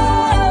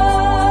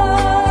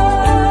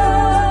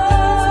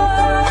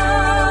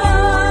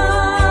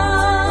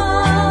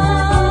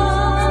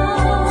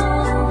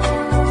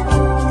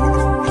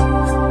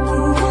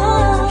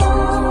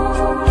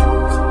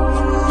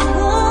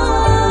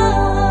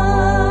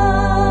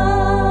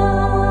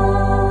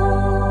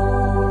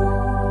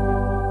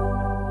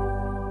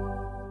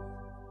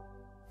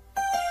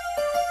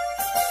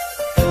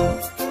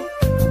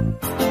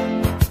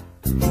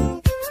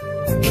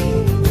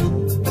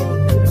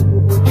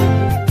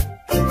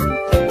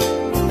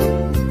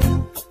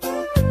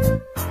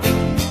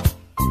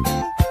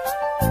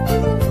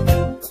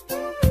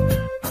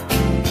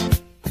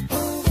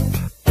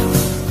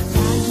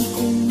 Lagi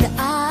kong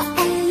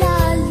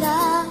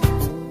naaalala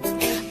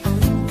ang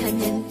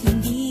kanyang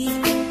tindig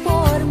at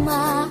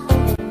forma.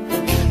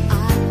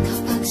 At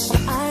kapag siya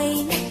ay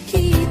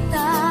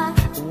nakita,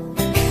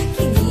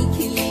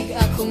 kinikilig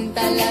akong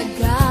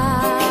talaga.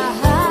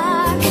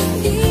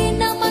 Di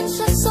naman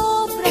siya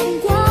sobrang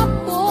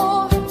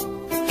gwapo,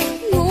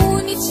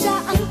 ngunit siya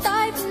ang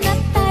type na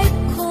type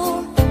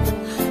ko.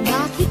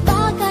 Bakit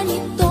ba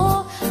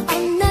ganito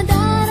ang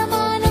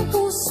nadarama ng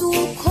puso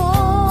ko?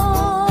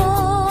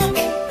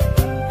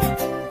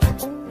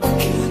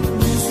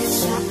 Minsan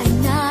siya ay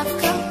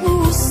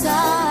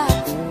nakausap,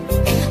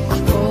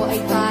 ako ay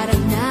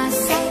parang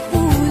nasa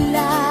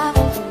ulap.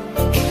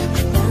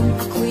 At nang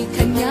ako'y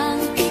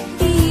kanyang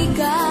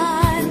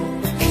titigan,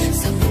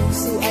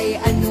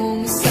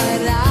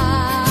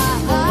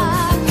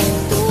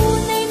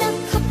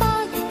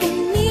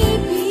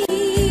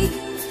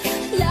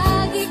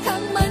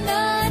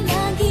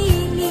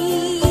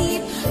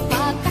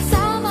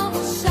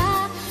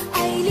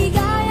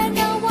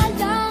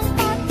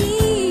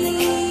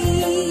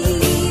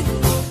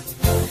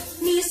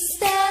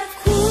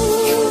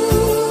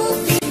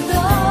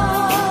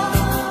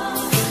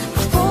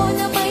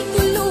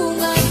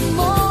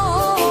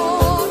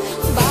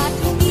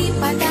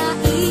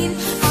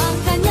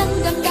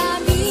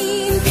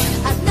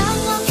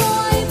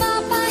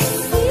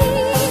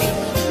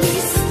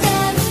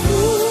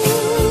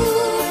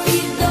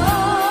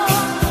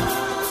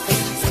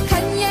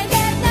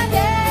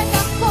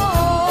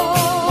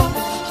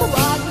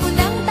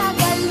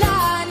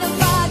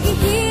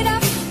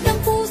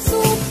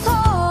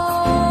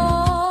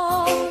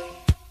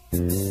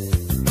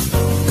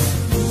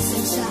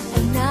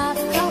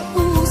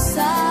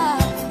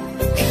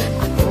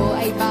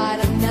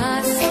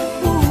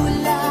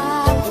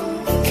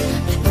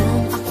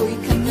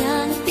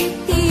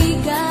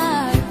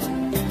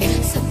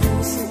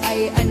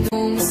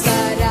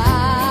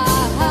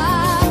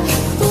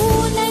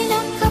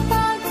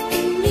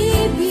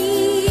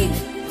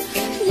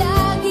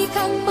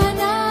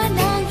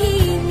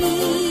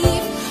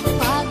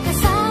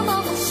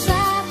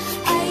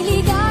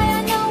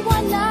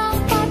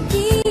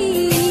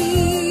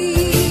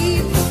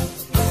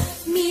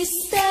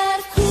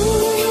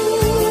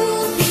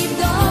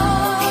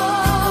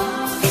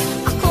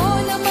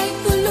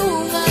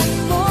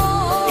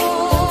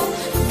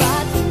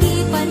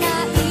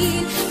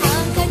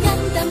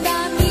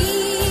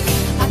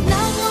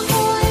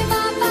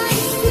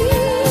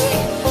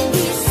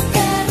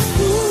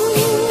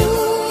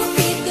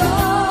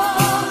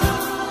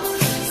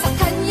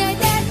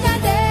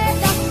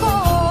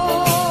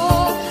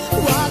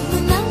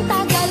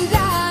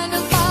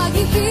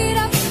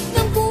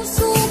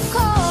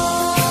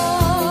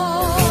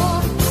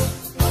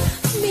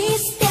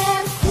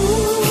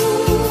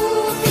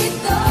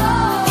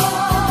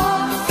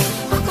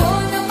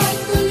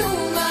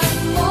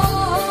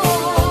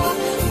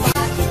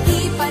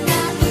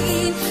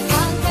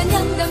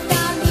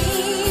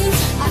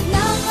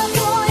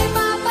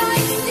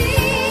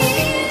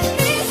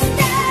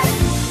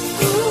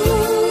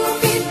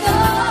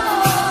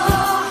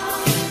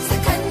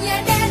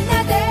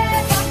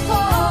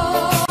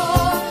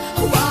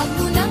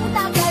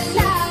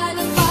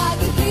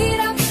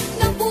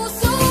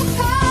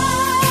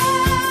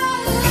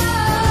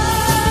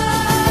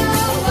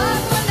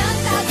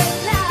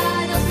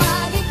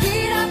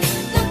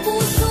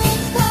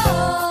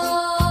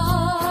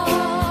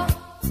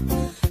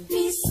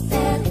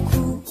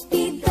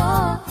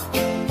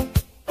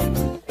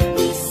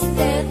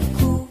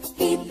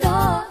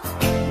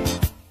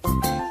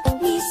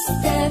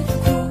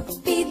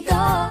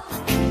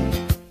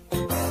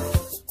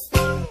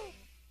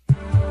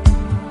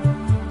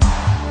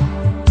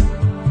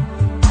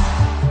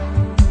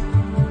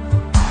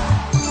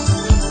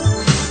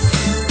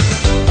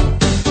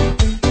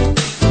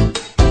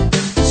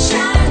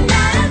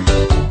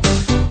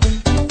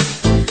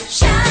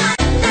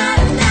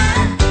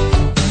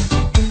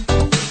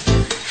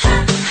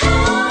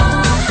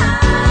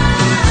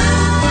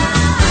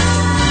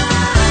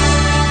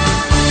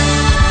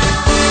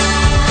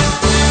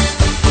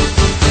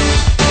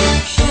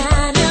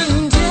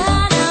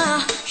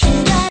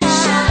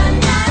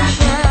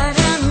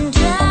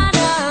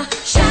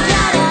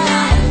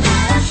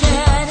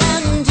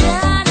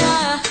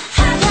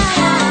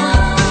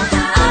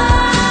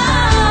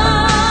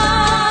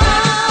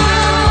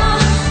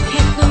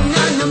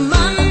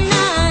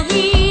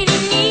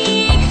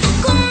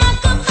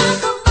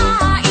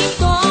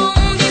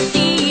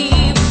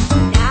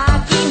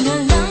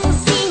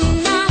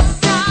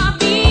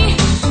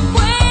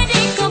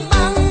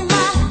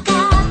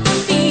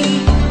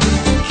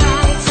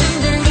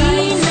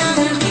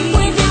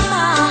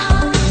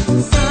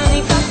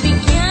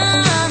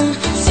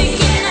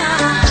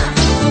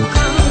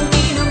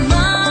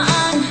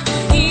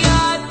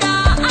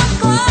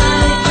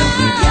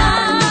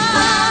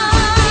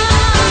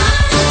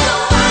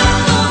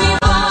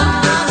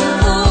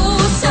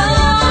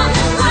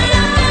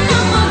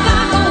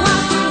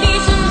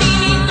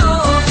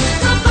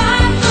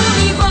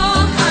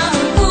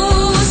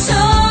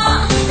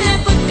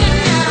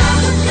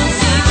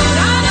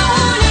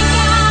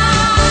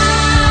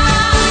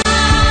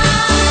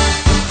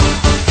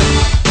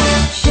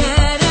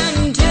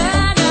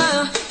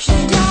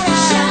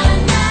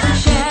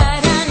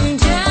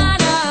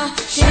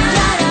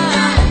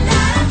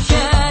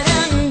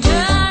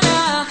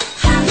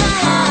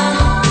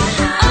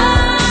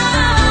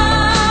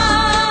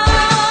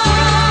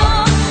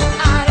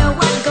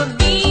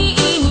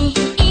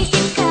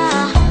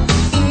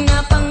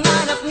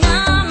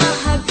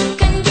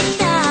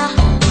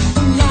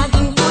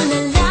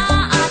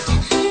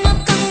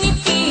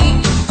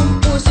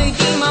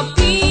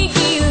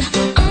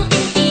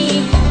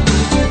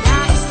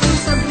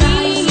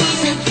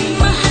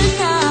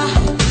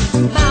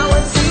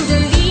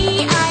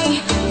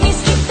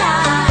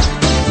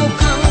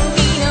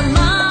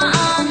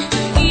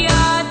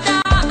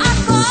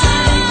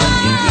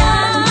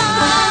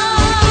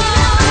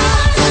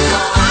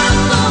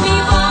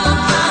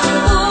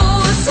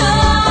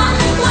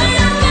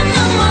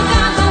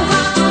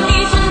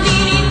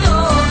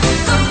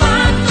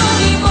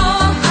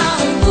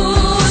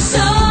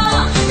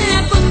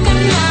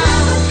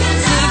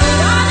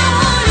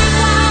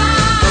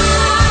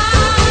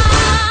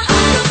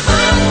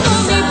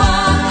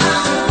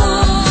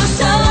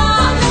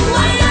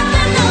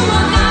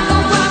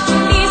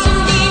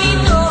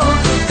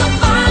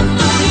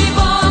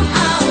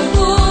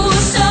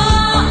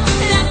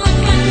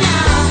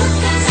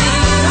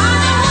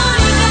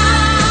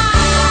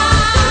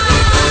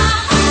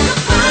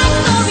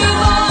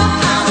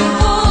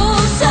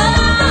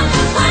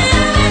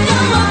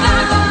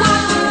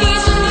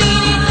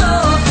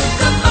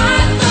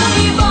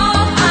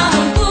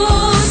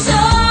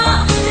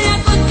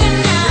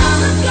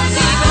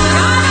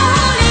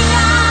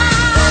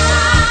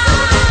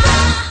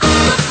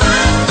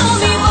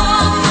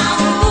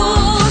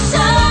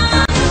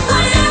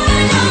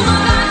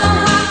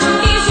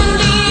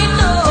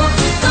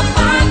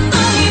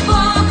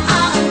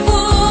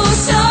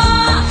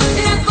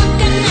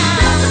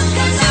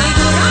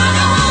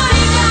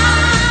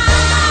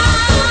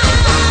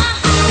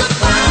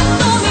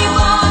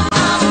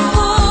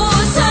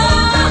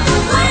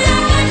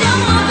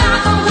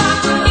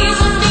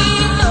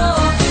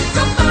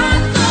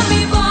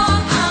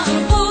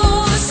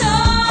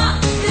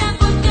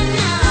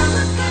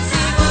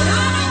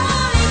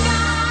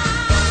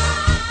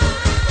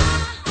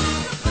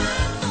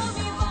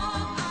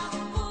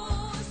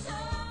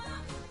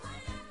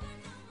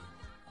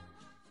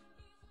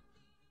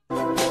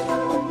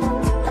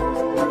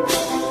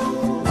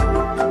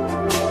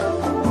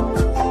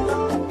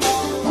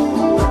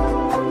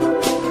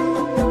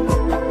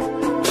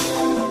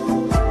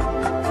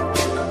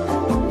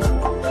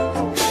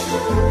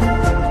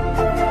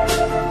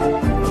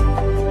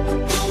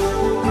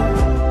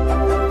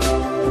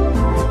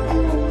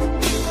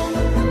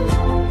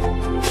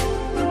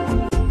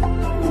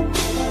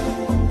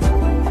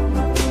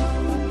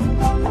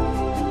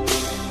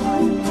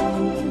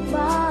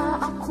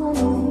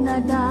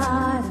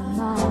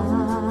 nadarama.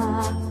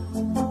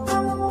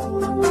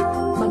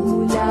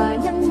 Magmula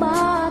nang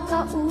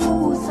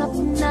makausap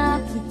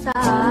na kita,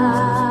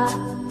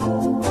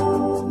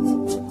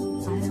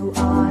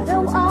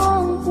 araw-araw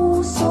ang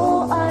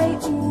puso ay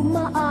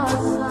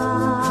umaasa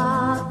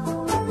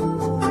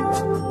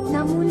na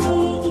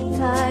muli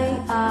ika'y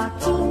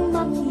aking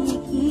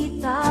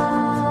makikita.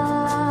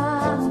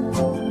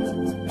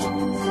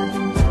 Sa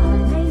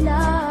ay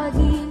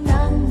lagi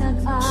nang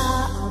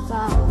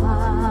nag-aabang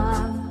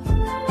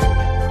ng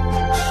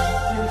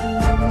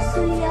iyong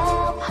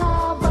suyap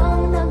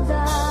habang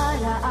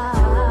nagdaraan.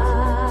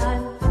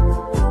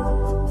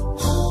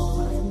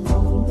 Hindi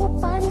mo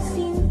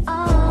pansin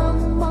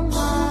ang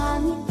mga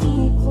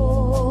ngiti ko,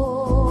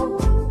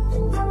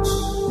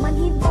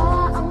 manhiba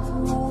ang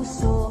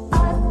puso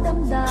at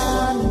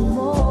damdamin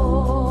mo.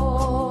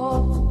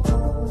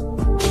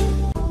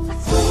 At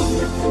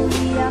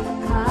suyak-suyak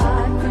ka,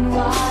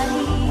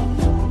 kunwari,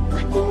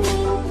 at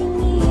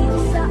tingin-tingin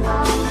sa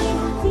akin,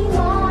 di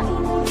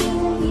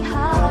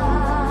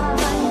maintindihan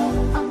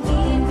ang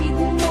ibig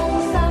mong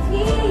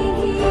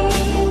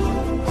sabihin.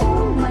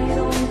 Kung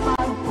mayroong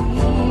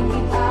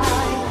pag-ibig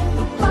ay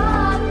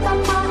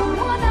ipagtapat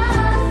mo na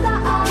sa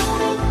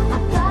akin,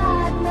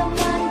 agad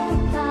naman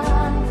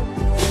kitang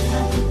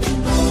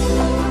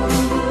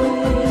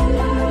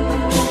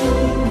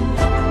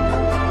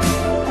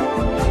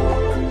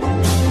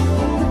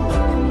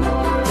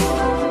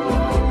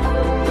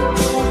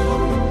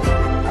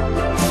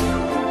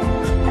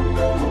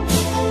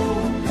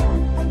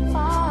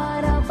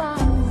para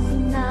bang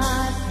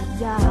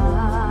sinasadya.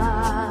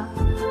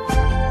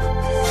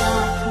 Sa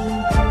aking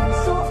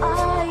puso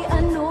ay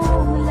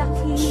anong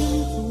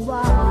laking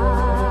tuwa.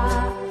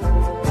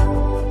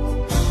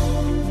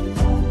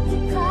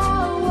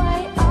 Ikaw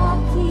ay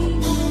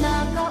aking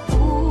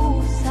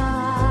nakausap,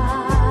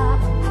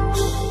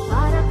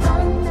 para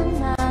kang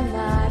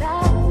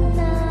nangangarap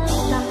ng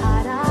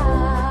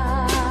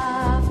naharap.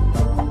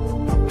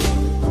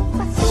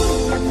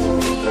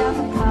 Pasuyak-suyak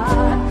ka,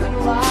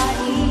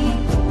 kunwari,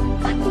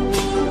 at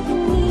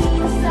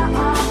tingin-tingin sa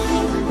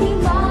akin, di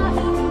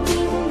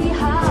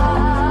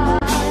maintindihan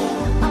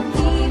ang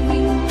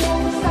ibig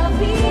mong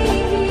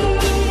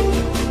sabihin.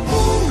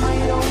 Kung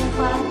mayroong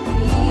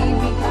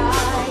pag-ibig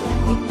ay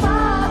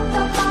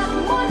ipagtapat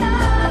mo na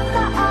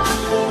sa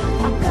akin,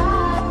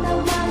 agad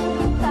naman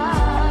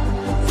kitang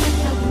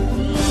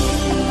sasagutin.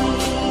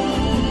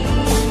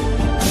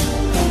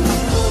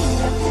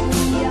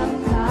 Suyak-suyak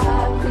ka,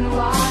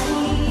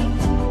 kunwari,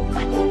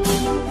 at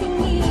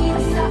tingin-tingin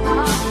sa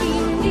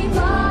akin, di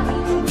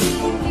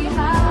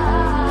maintindihan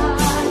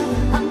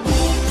ang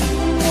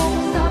ibig mong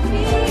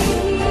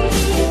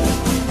sabihin.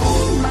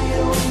 Kung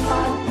mayroong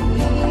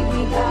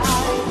pag-ibig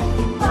ay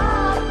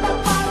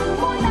ipagtapat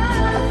mo na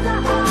sa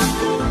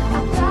akin,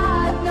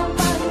 agad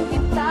naman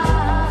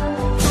kitang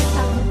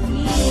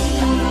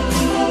sasagutin.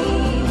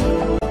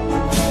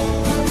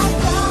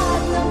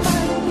 Agad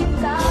naman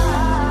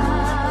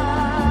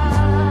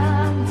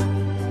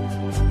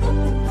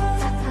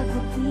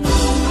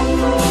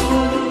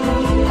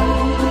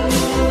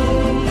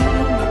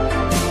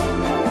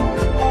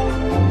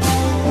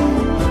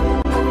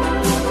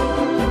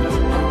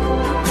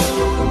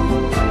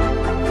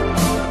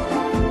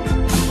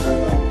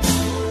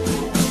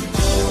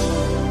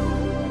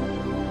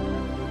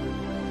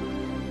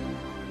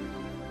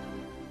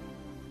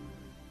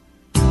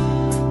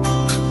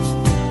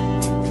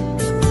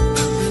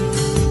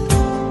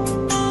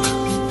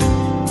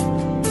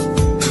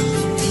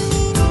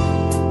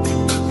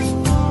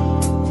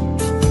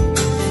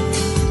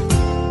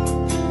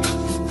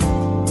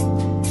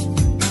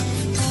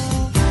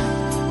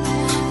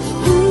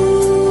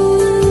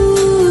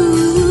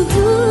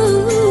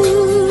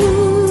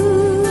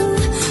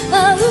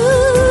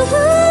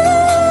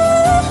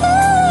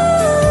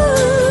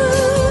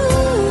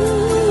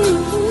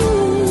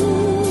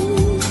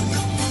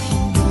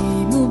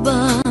Hindi mo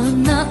ba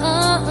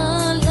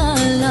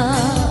naaalala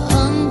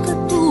ang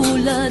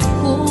katulad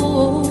ko?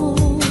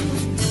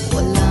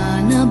 Wala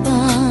na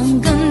bang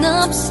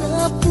ganap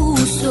sa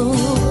puso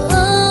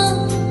ang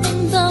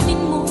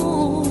damdamin mo?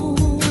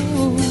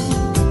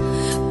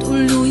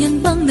 Tuluyan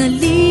bang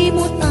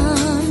nalimot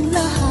ang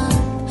lahat?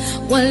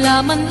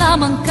 Wala man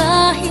lamang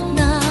kahit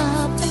na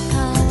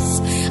bakas,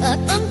 at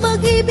ang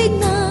pag-ibig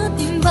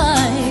natin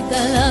ba'y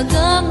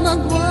talagang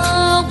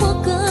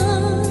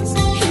magwawakas?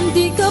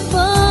 Hindi ka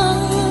ba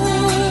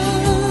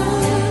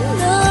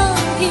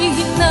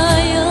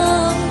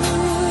nahihinayang?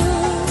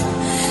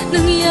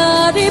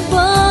 Nangyari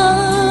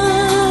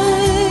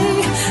ba'y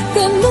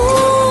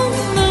ganun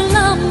na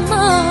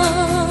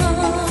lamang?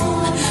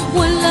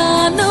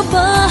 Wala na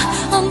ba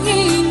ang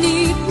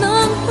init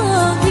ng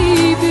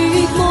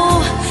pag-ibig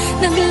mo?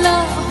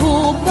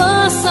 Naglaho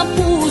ba sa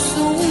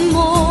puso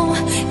mo?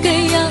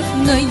 Kaya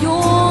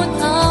ngayon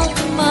ang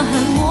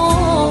mahal mo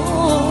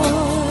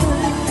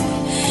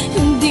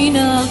hindi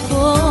na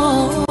ako.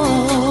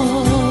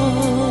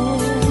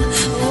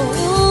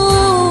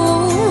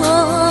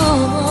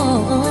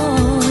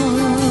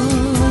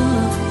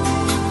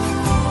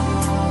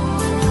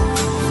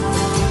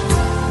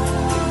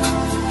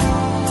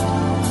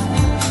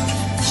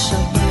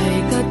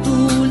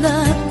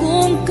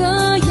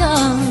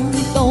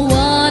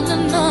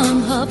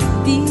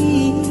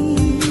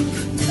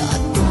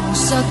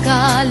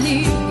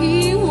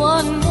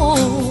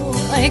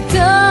 ay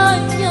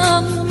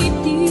kanyang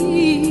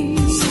umiti.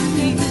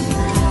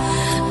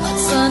 At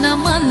sana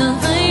man lang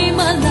ay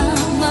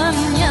malaman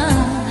niya,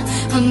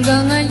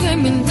 hanggang ngayon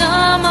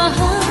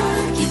minamahal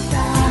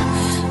kita.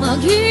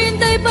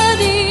 Maghintay pa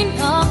rin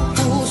ang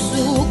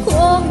puso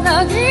kong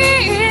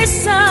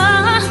nag-iisa.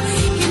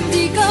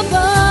 Hindi ka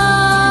ba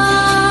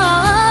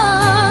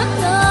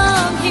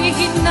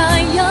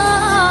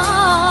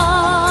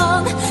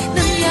nanghihinayang?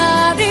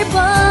 Nangyari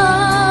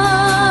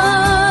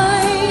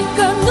ba'y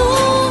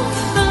ganun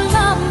na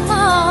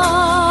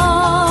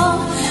lamang?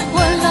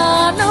 Wala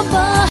na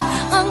ba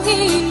ang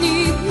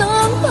init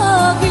ng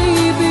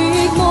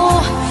pag-ibig mo?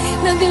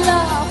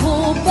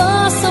 Naglaho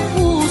ba sa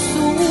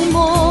puso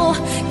mo?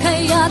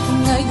 Kaya't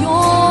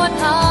ngayon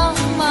ang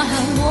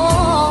mahal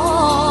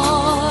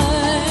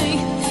mo'y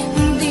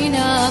hindi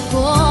na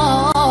ako.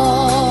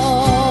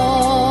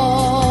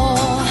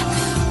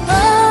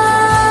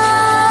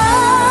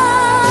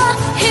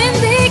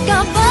 Hindi ka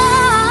ba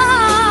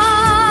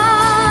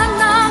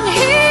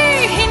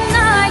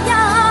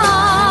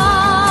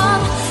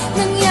nanghihinayang?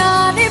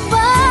 Nangyari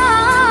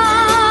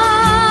ba'y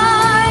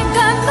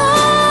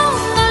ganun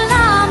na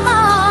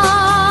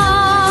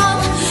lamang?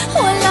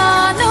 Wala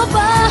na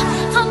ba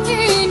ang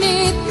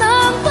init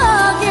ng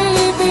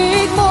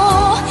pag-ibig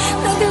mo?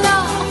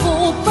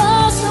 Naglaho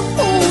ba sa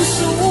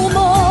puso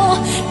mo?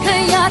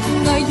 Kaya't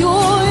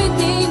ngayon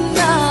din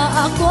na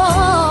ako.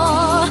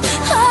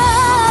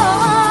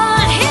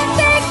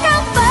 Hindi ka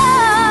ba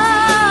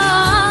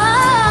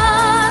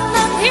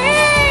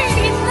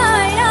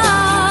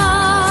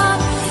nanghihinayang?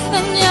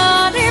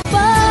 Nangyari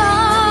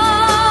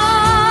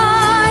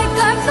ba'y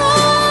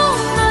ganun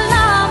na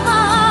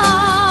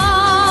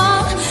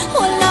lamang?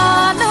 Wala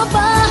na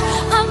ba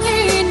ang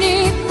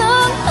init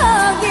ng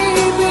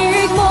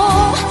pag-ibig mo?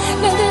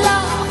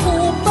 Naglaho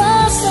ba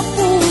sa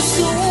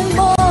puso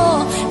mo?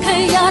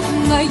 Kaya't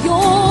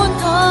ngayon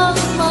ang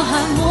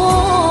mahal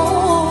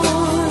mo'y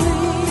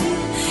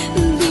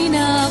hindi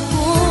na ako.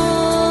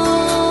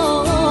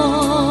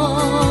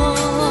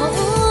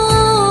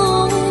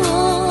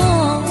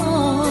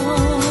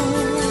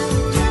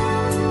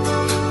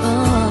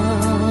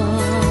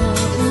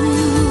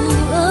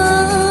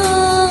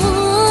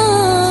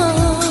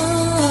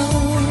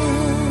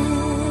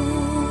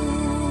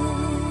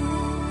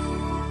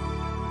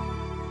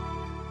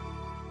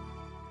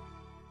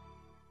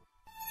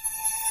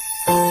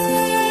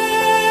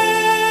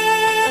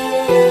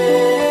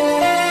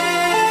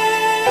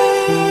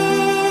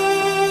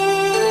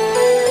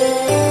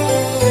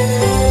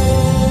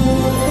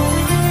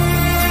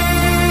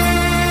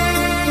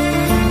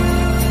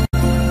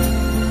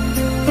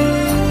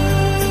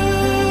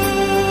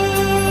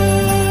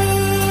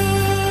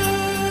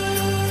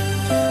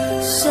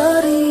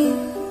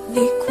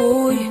 Sarili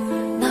ko'y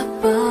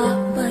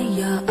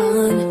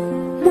napabayaan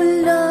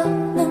mula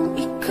nang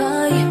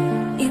ika'y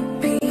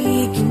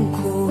ibigin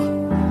ko.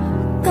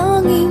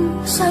 Tanging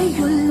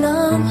sa'yo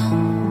lang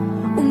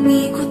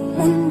umikot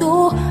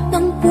mundo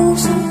ng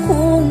puso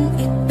kong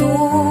ito.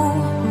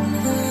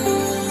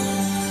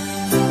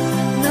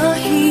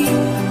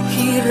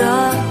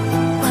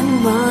 Nahihirapan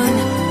man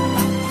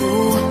ako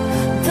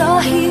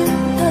dahil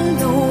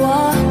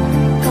dalawa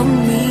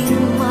kaming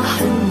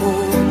mahal mo.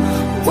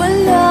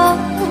 Wala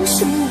kang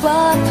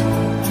sumbat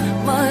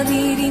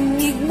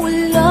maririnig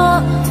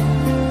mula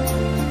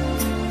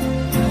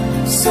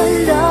sa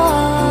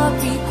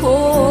labi ko.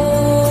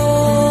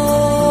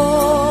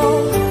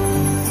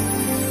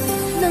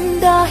 Nang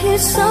dahil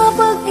sa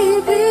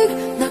pag-ibig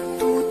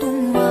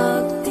natutong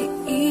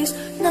magtiis.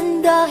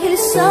 Nang dahil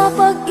sa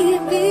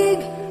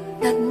pag-ibig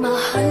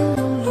nagmahal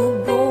ng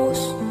lubos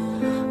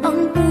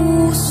ang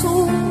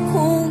puso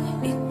kong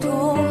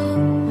ito.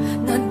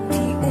 Na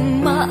di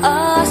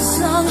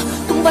umaasang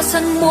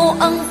tumbasan mo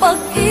ang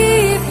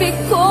pag-ibig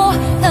ko.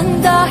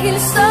 Nang dahil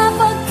sa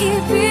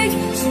pag-ibig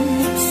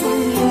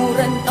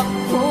sinusunuran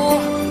ako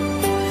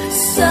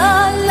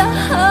sa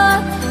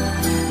lahat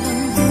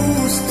ng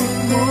gusto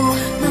mo.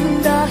 Nang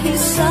dahil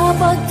sa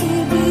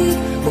pag-ibig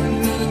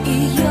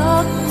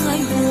umiiyak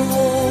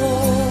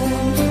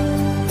ngayon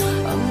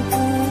ang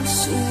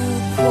puso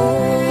ko.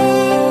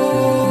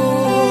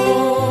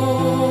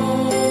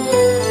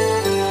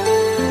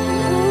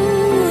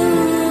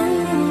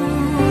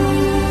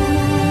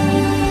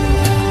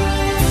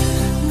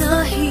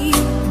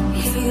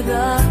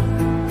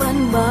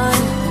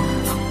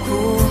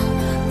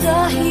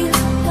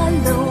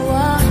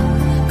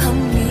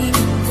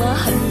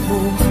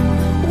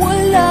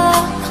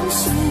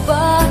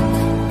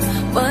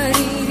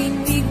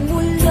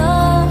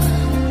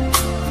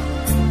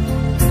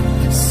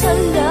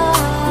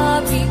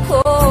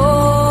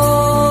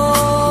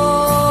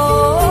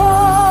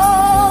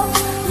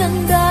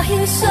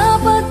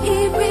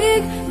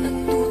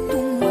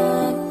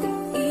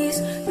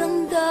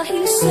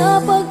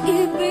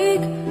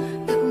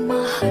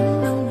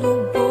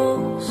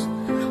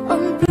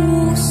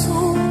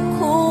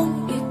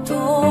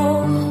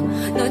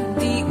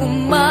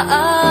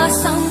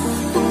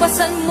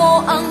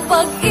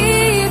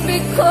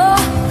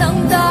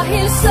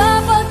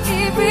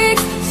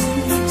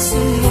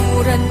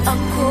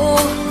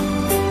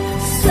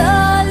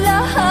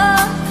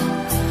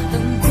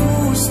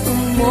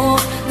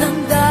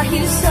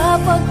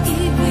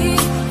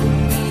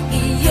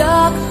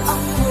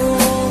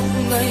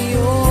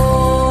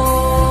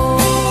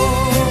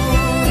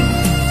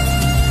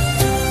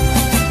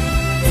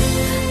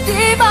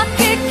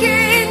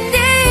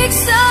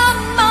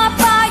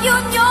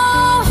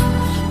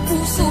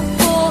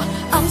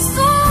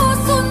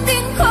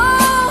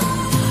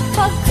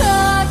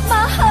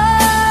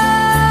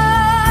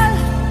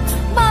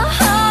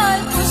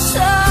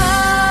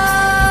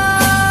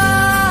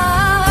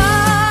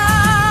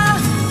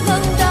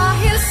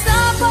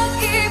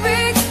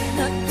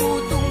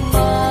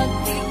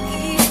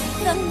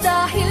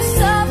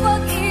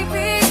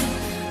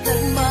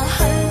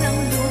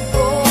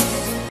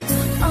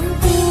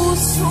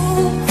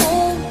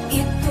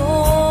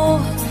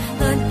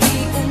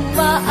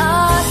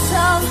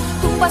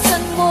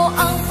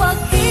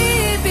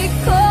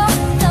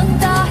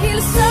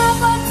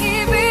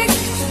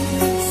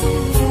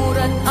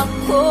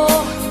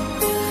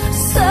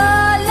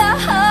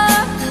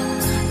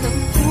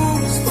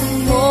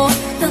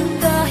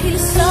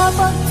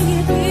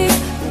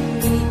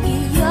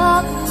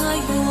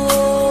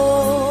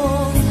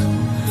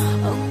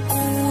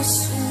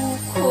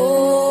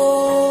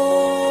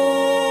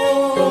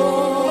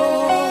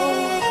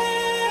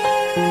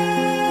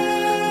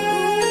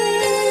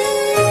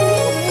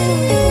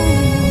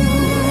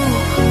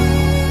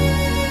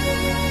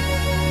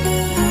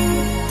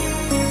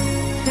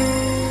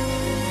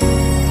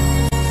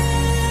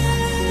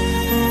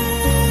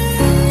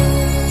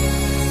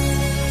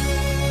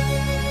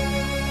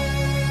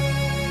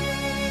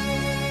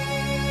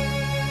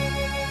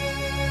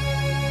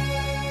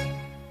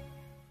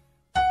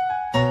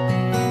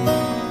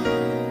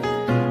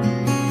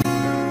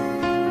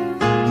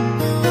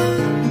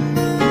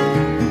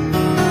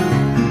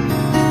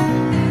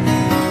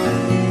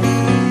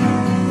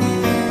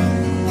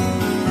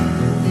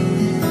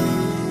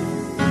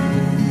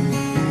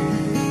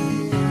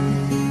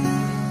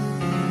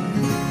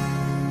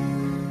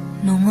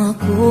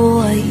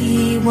 ako ay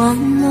iwan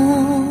mo,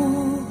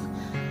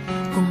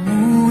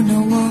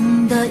 umunaw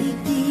ang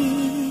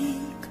daigdig,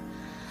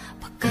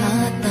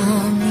 pagkat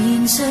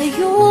tanging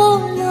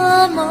sa'yo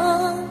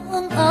lamang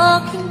ang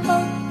aking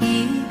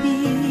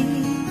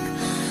pag-ibig.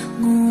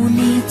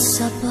 Ngunit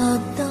sa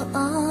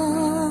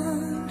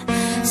pagdaan,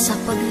 sa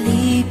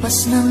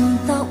paglipas ng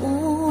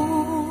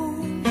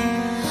taon,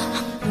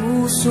 ang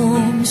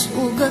pusong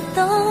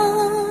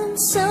sugatan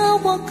sa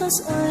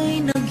wakas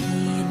ay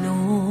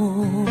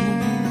naghilom.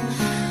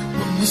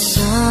 Huwag mo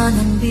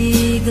sanang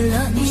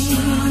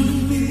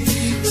biglain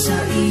sa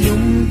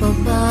iyong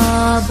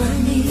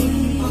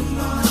pagbabalik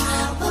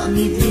ang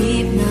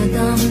itlip na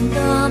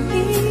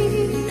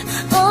damdamin,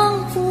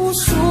 ang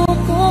puso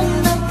kong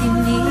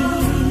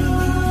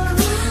natinig,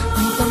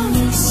 ang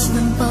tamis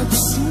ng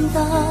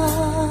pagsinta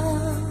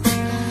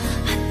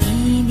at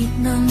init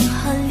ng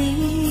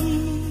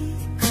halik,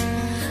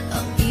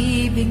 ang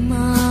ibig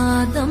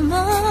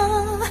madama,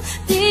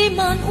 di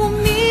man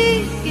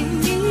umiimik.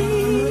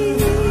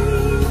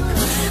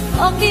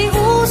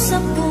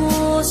 Pakiusap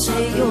ko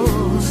sa'yo,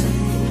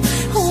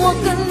 huwag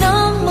ka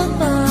nang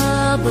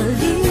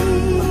magbabalik,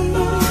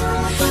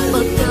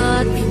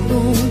 pagkat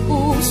itong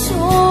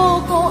puso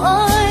ko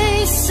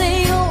ay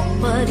sa'yo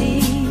pa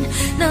rin.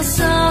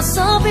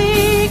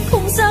 Nasasabi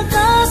kung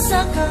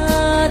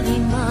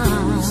sakasakali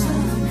man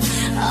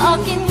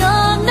akin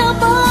ang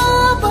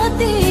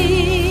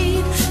nababatid,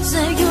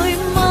 sa'yo'y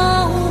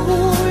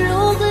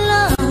mahuhulog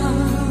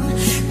lang,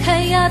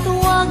 kaya't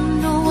huwag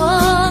na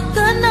huwag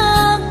ka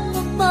nang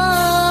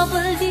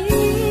magbabalik.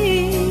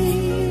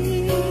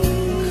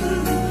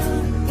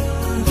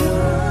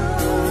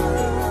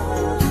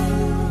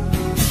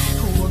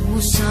 Huwag mo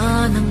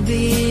sanang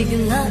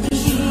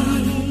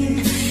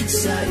biglain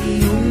sa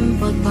iyong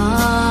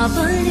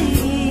pagbabalik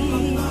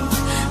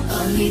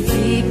ang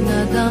itig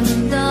na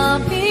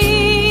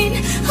damdamin,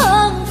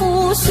 ang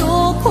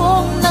puso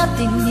kong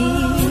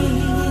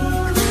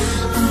natinig,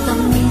 ang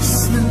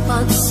tamis ng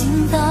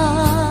pagsinta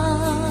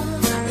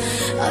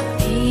at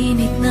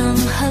init ng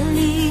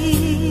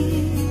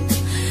halik,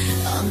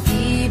 ang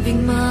ibig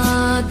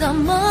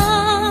madama,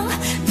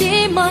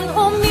 di man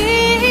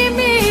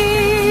umiimik.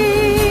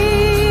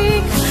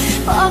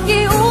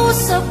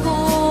 Pakiusap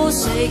ko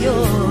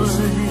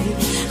sa'yo'y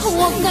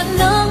huwag ka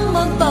nang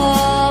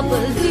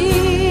magbabalik,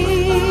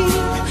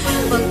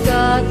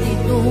 pagkat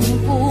itong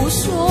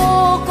puso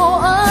ko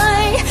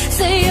ay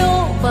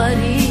sa'yo pa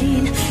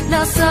rin.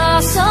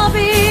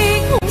 Nasasabi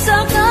kung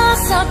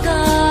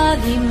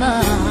sakasakali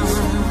man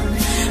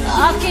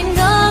akin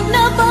ang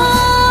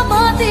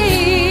nababatid,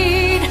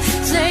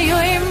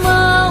 sa'yo'y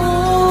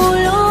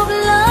mahulog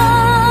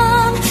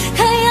lang,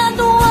 kaya't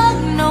huwag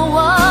na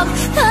huwag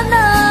ka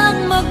nang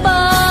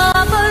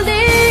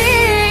magbabalik.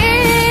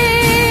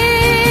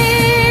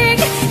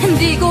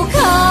 Hindi ko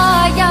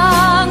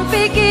kayang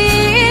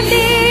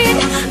pigilin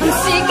ang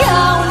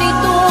sigaw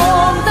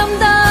nitong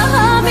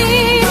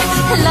damdamin,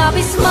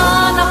 labis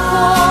man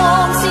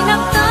akong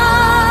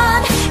sinaktan,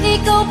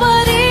 ikaw pa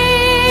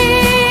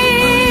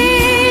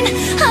rin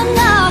ang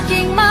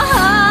aking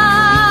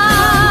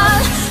mahal.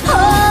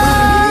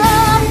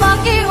 Oh,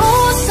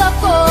 pakiusap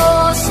ko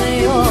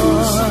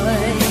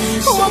sa'yo'y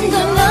huwag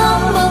ka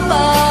nang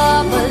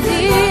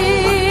magbabalik,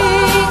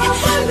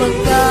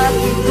 pagkat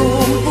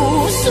itong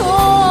puso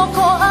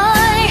ko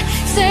ay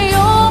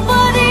sa'yo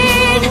pa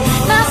rin.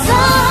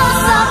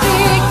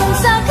 Nasasabi kung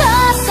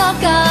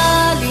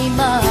sakasakali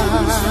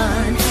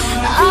man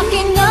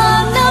akin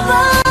ang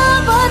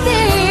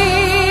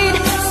nababatid,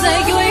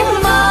 sa'yo'y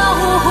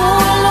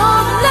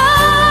mahuhulog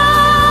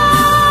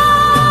lang,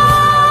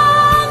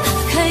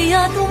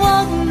 kaya't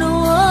huwag na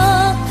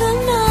huwag ka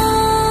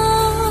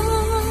nang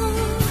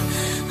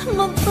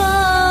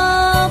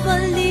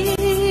magbabalik.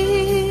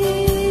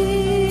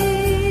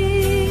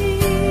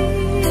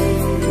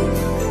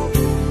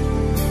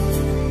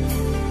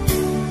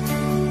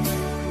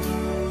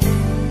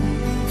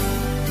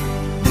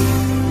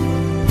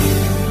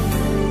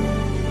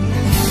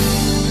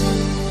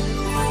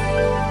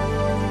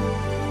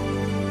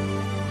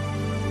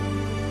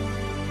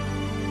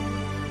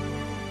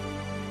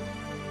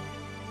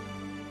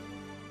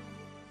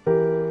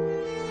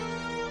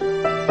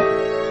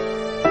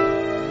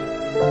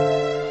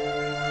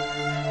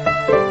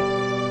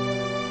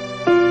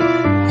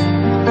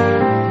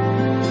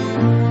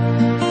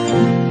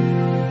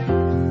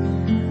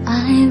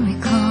 I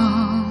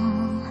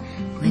recall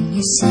when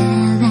you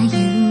said that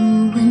you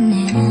would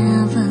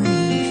never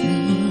leave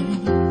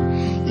me.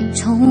 You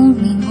told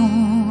me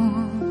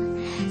more,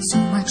 so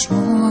much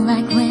more,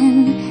 like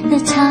when the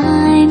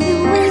time you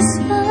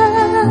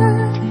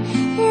whispered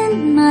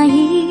in my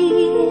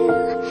ear,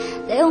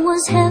 there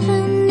was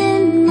heaven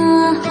in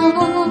my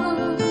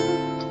heart.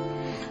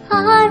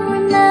 I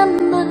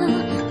remember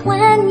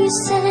when you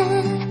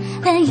said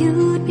that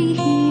you'd be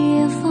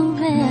here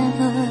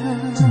forever.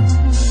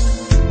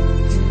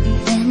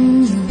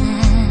 Then you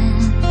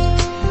left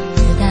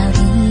without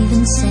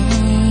even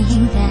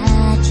saying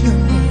that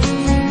you're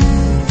leaving.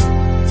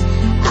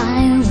 I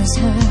was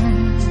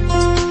hurt,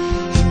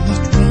 and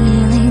it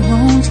really was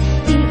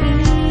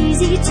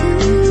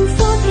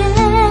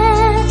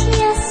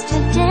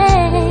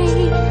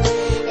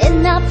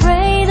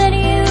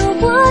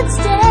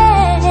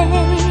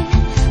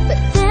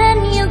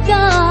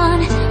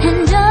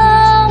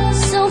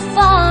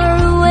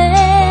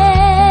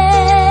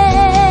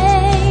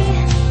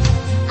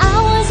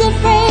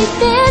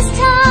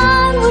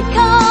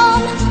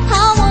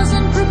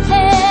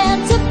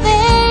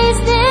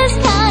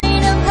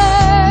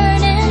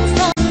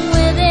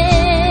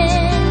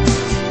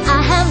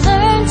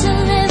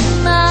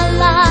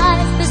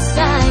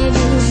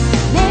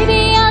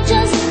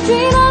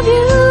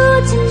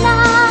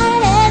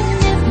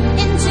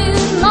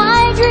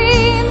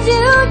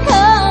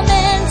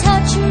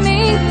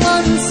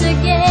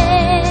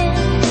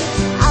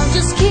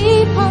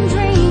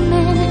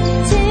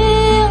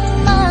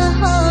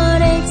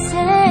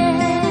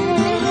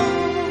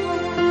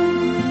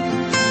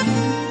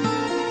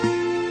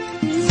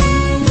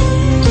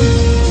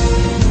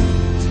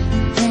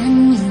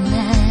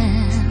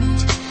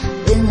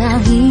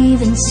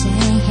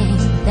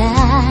saying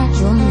that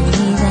you're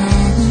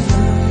leaving,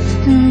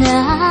 and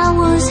I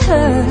was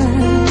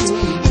hurt,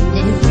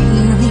 and it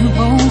really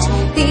won't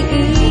be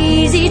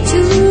easy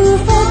to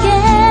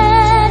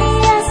forget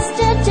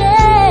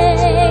yesterday,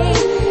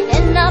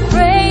 and I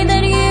pray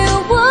that you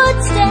would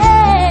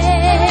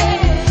stay,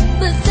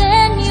 but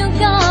then you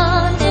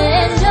gone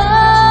and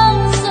oh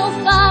so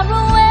far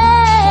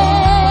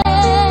away.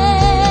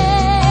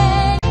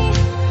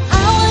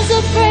 I was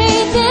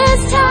afraid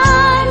this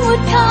time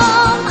would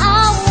come. I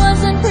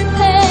wasn't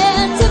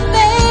prepared to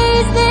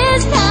face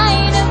this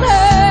kind of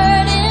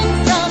hurting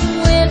from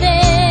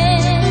within.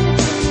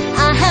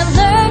 I have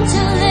learned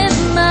to live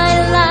my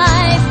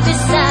life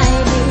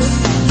beside you.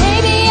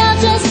 Maybe I'll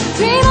just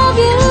dream of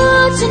you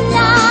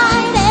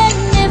tonight, and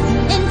if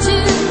into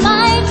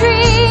my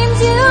dreams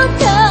you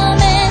come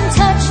and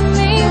touch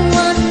me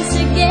once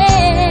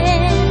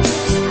again,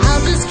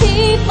 I'll just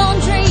keep on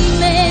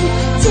dreaming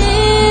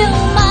till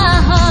my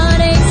heart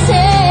aches.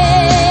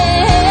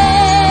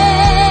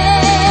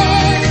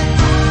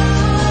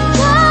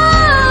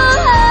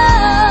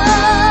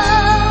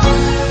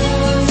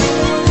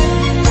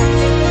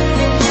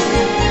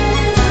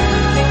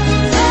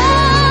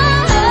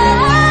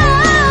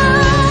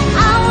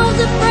 I was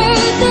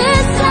afraid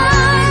this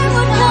time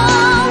would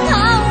come.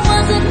 I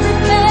wasn't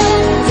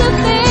prepared to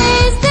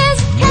face this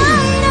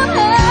kind of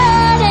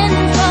hurting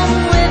from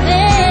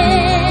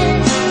within.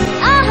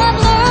 I have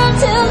learned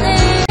to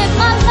live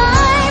my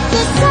life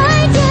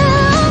beside you.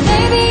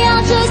 Maybe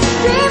I'll just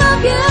dream of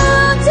you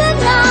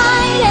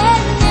tonight,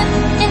 and if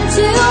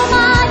into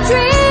my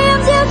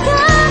dreams you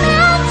come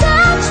and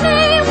touch me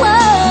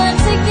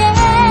once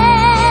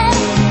again,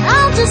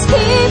 I'll just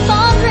keep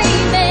on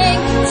dreaming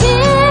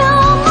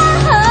till my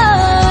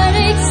heart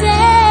aches.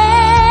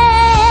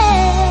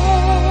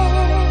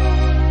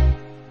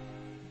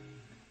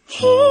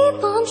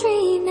 Keep on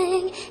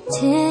dreaming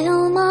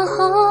till my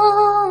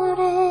heart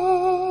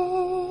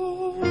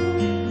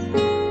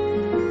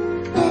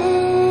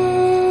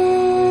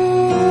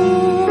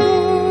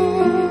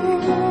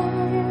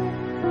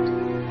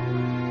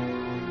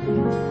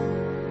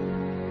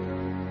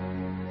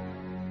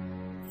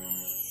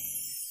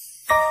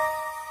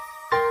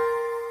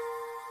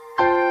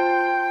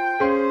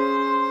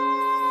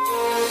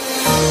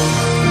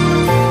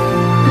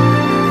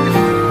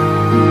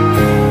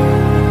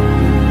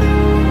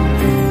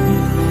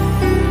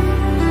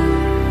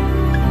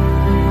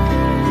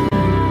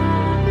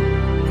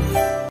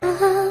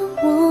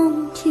I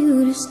want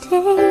you to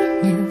stay,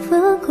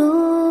 never go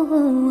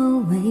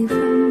away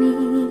from me.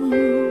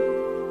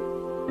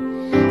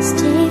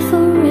 Stay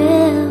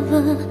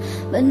forever,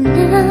 but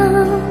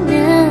now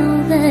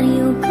that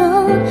you're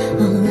gone,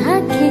 all I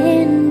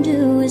can do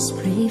is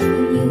pray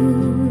for you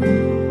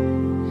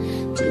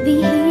to be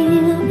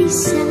here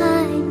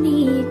beside me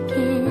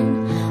again.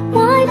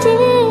 Why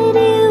did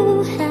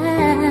you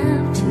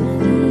have to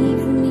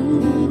leave me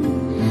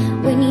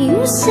when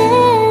you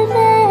said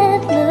that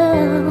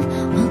love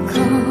will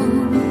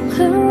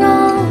conquer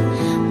all?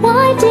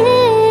 Why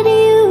did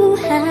you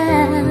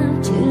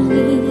have to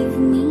leave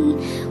me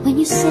when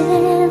you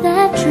said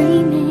that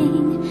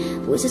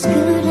dreaming was as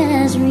good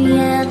as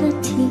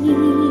reality?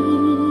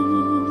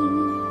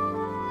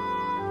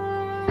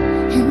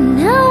 And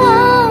now I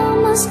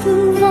must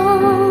move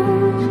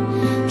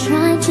on,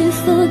 try to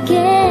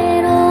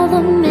forget all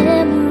the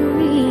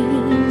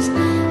memories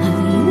of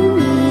you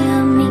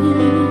near me,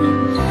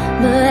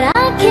 but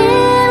I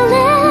can't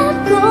let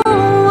go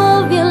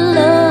of your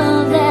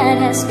love that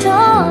has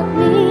taught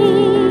me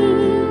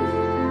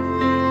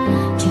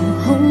to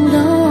hold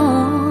on.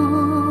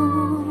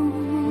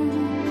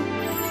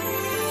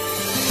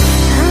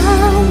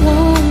 I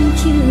want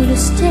you to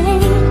stay,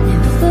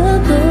 never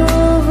go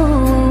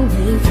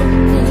away from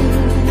me.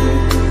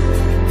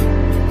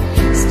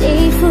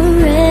 Stay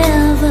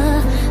forever,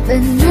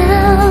 but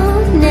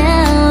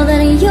now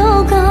that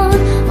you're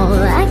gone,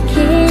 all I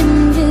can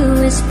do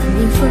is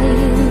pray for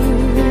you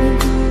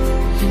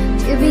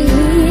to be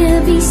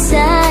here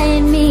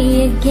beside me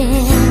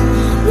again.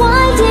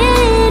 Why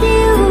did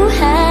you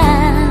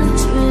have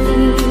to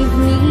leave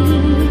me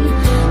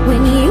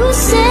when you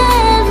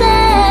said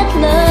that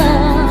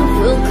love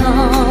will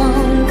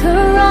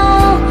conquer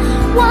all?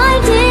 Why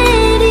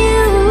did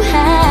you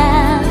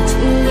have to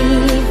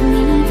leave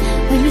me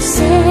when you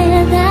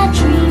said that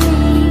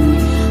dreaming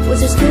was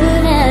as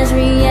good as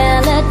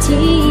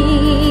reality?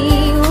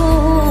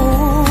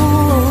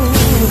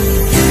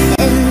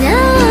 And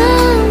now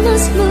I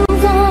must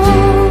move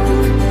on,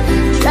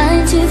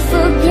 trying to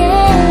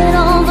forget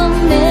all the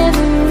memories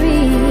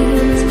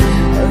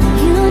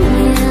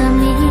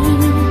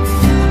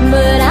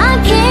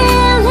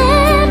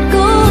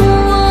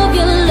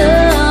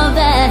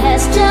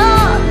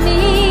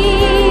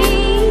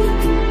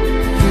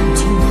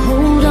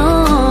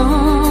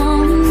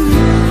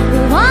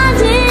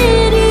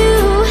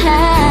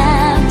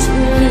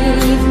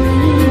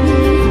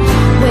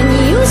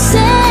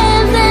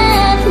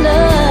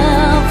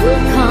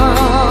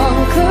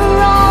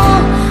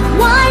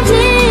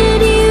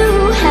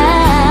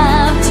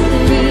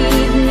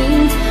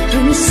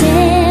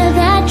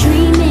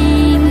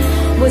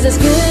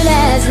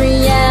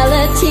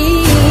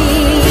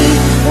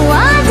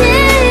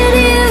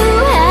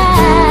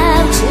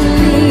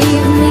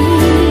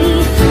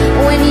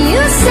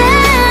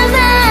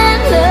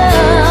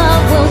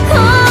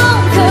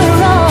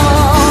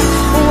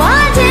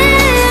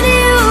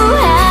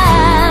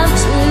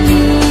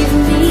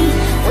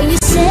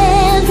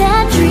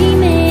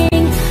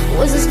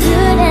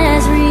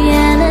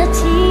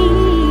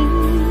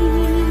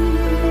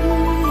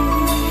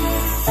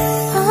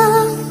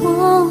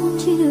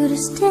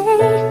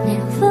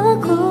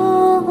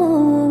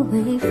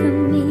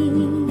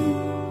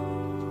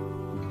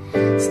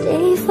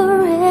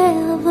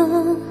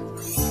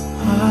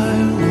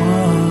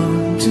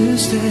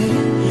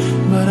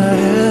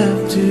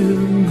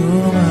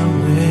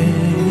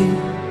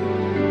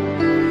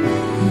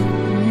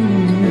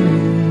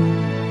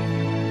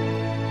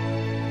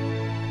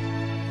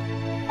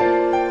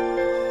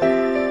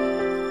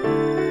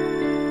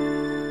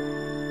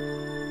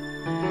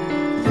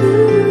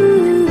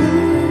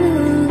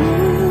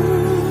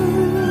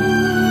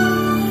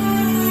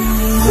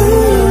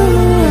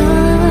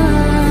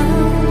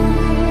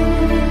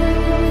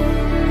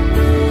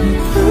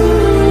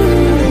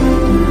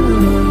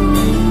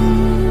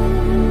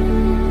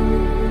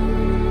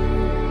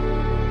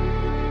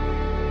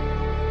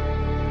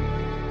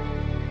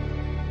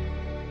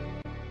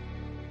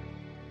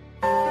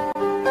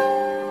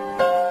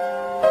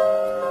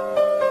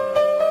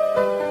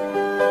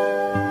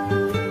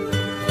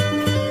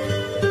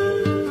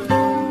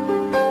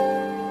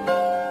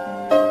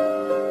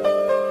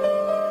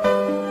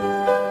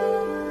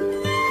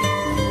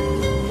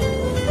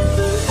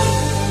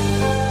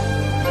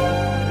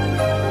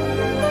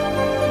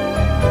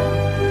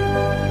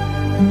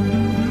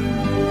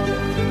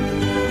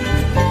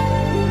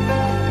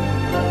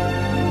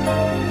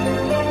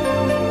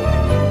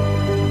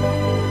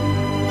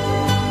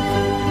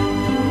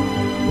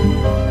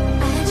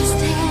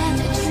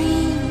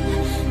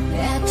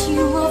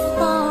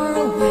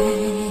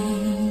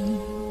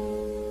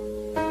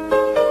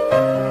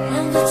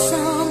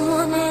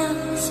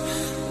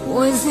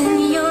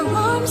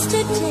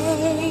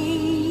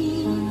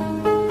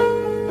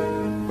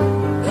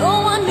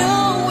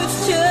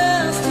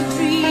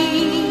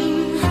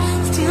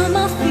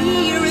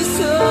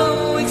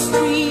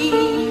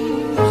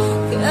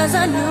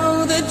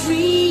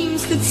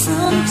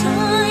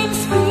sometimes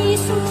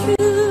reason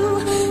through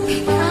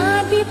that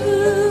I'd be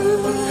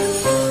blue.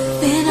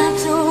 Then I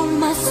told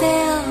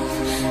myself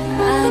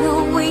I'd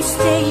always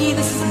stay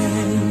the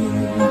same.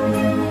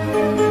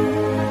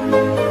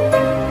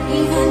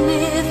 Even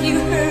if you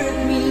hurt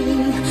me,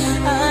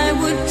 I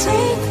would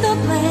take the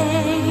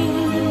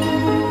blame.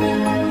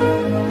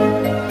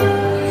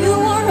 You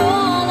are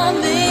all I'm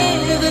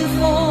living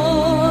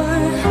for.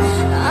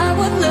 I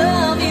would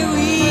love you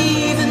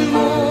even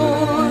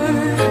more.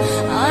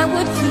 I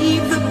would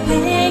keep the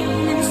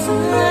pain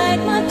inside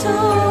my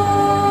door.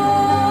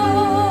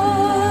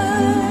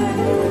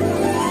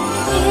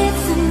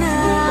 It's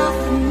enough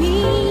for me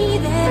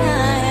that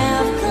I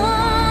have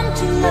come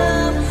to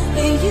love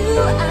you.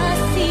 I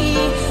see,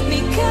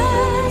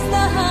 because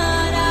the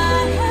heart I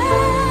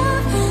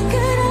have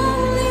could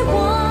only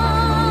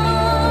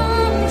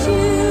want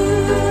you.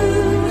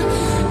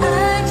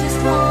 I just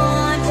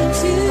want you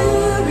to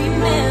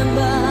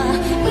remember,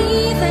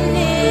 even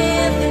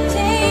if it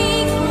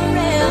takes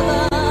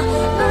forever,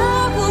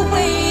 I will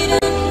wait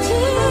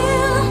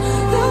until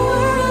the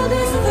world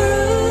is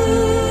through.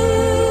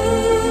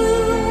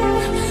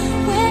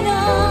 When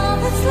all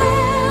that's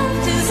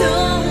left is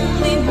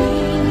only me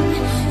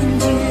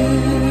and you.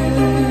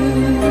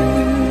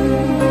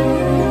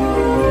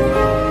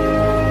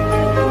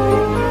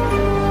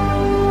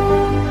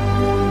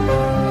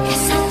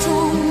 Yes, I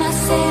told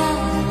myself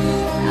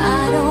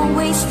I'd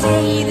always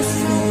stay the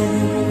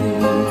same.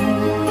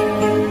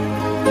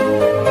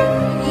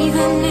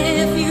 Even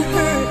if you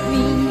hurt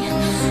me,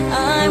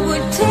 I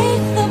would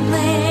take the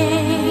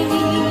blame.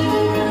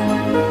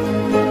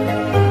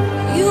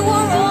 You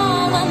are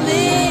all I'm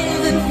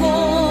living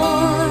for.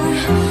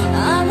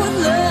 I would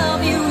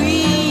love you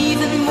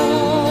even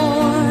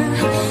more.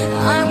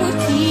 I would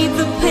keep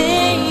the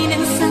pain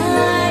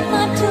inside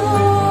my door.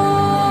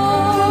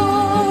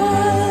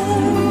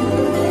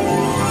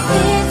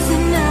 It's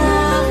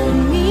enough for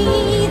me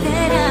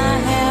that I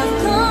have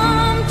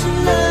come to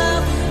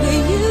love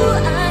you.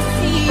 I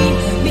see,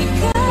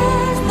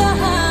 because the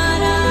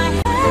heart I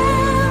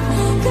have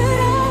could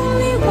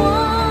only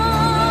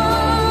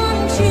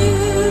want you.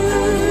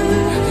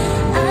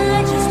 I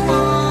just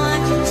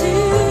want you to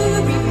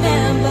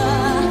remember,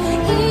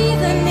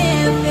 even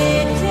if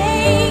it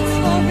takes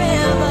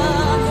forever,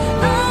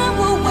 I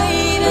will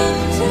wait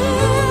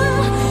until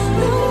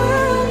the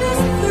world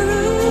is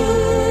through.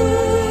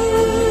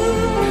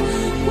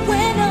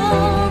 When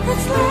all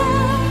that's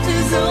left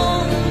is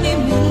only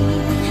me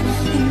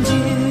and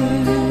you.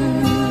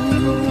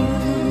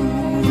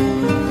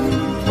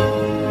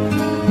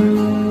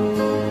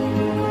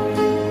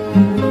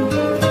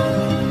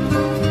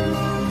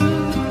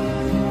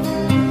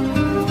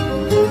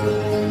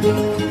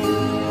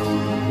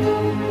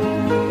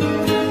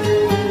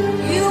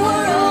 You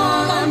are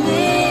all I'm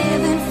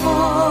living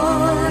for.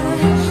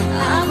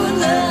 I would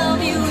love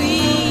you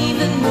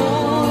even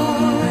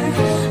more.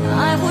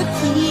 I would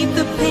keep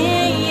the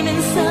pain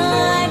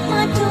inside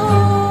my door.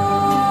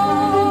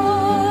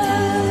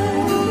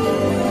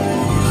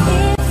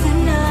 It's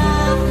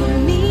enough for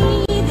me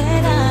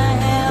that I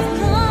have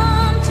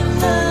come to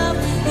love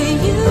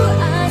you.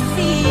 I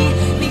see,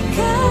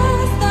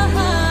 because the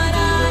heart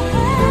I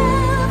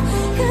have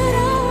could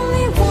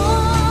only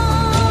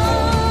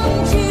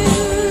want you.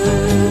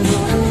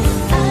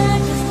 I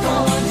just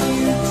want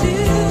you to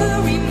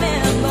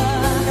remember,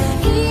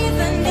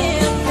 even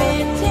if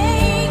it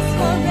takes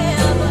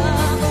forever,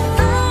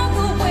 I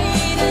will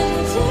wait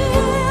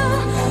until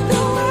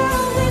the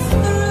world is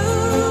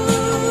through.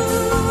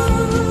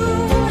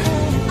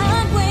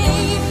 I'd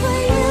wait for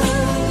you,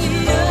 you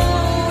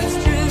know it's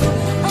true.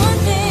 I'll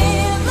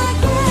never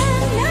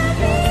get not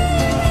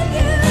being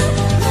you.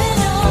 When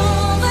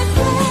all that's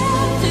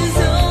left is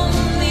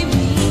only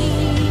me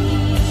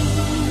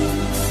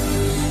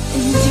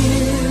and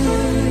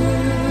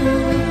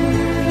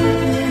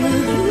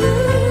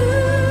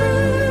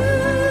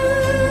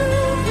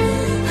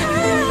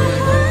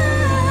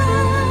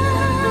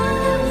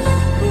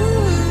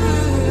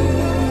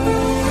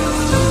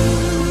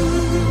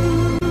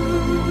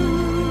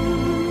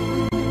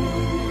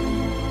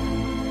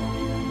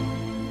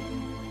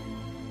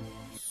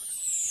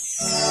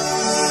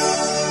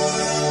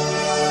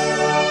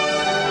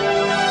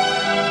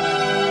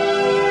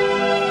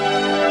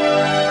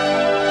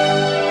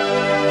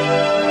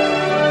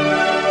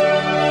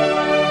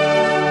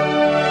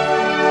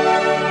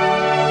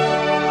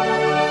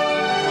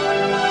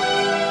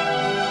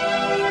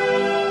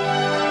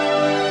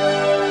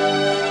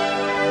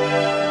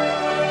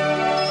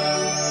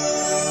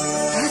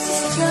as a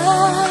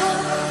star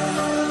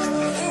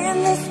in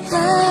this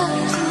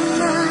dark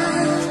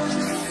night,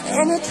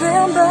 and it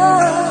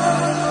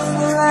trembles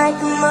like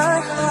my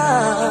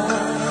heart.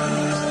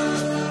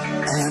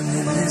 And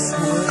in this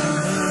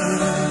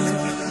world,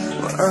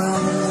 we're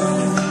all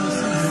alone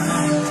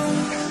tonight,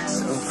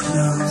 so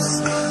close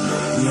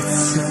yet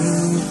so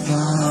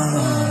far.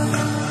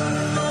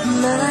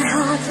 My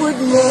heart would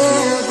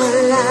never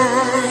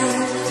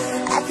lie.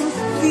 I can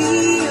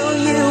feel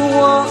you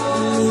want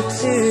me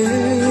to.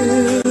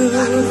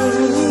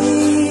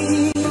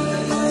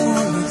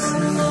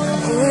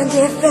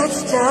 that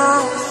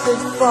stars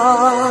should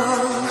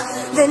fall,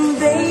 then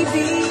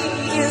baby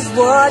is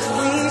what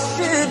we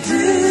should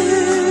do.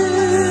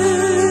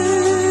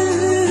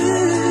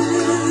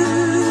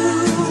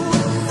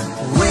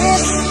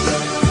 Wish,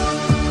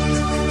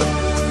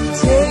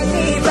 take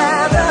me by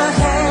the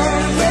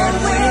hand and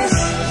wish,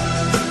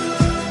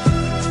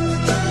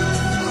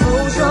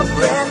 hold your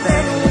breath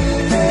and we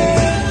may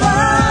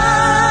find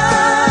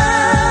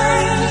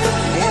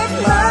it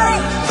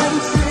might come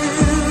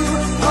true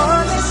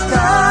on this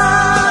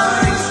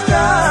starry,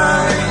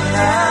 starry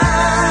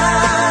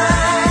night.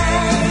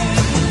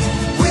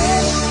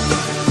 Wish,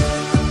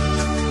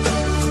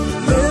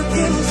 look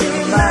into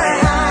my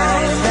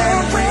eyes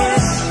and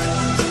wish,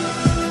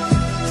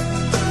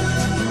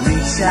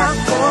 reach out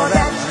for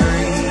that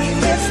dream,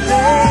 it's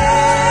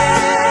there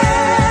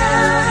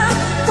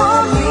for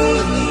me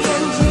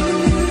and you,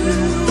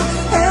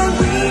 and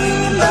we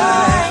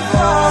might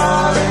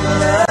fall in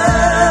love.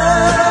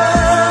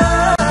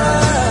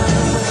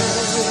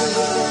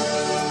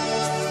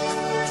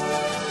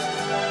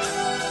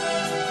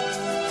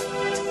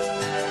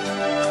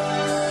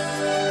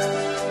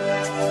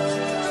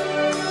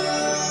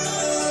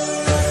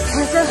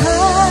 Cause the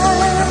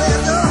heart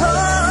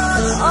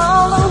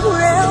all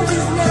around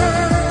us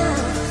now,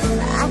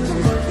 I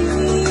can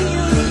feel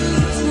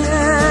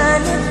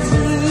eternity.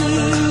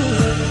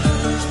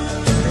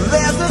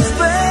 There's a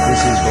space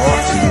This is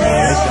brought to you by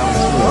Ed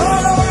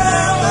all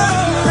around us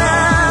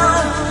now,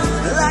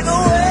 like a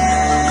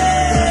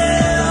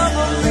web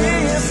of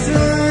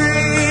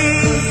mystery.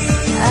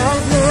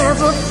 I've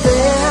never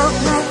felt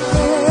like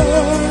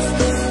this,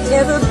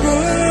 never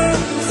been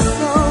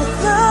so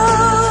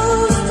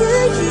close to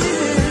you.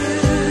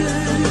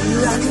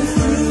 I can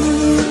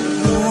feel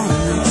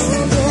warmth.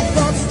 And if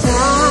that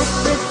star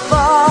should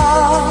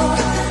fall,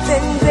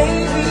 then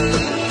baby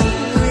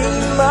we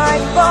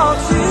might fall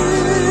too.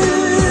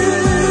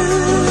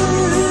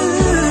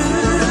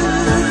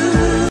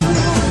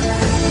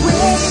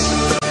 Wish,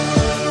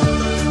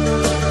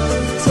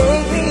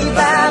 take me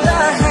by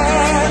the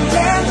hand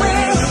and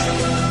wish,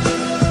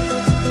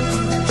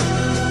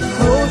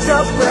 hold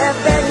your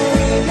breath and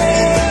we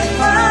may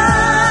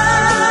find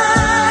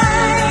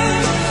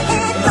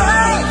it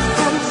might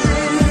come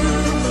true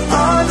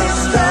on this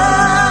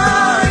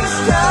starry,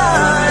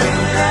 starry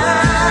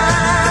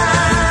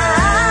night.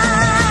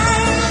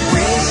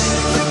 Wish,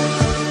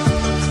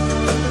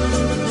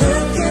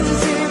 look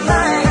into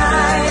my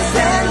eyes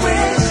and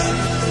wish,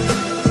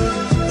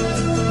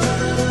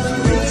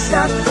 reach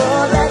out for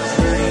that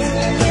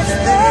dream, it's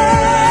there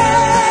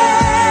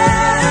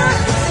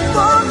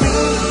for me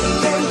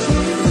and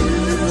you,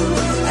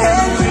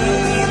 and we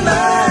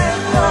might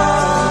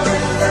fall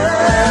in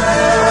love.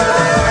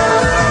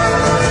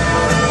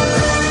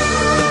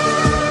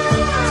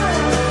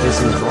 This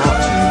is brought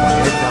to you by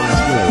Ed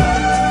Tagalog.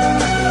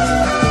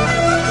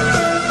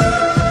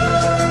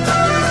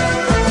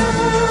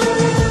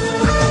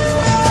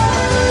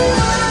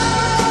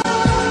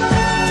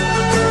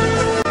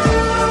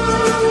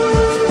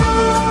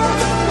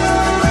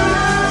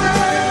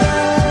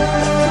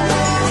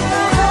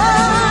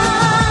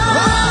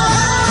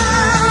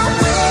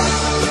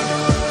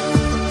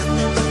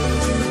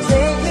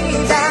 Take me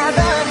by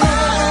the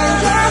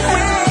hand and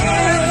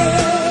wish,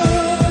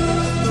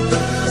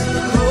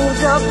 hold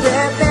your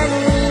breath and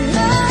we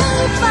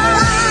may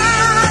find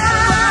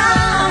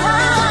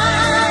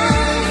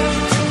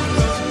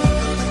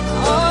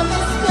on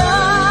this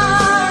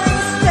starry,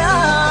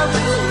 starry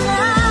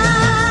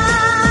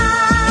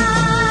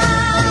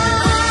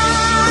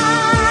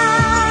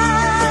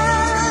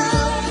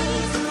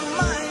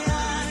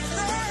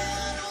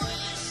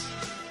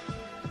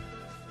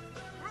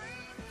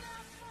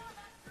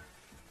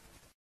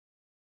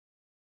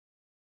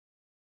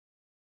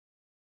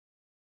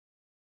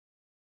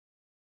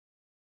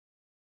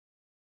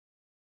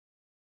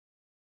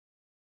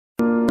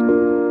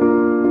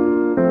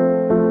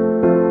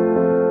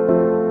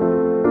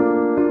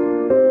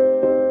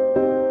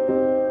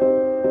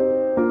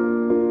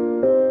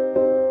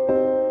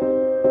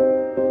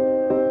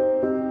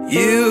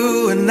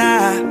You and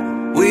I,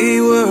 we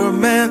were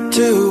meant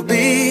to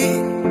be.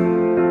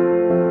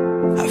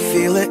 I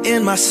feel it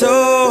in my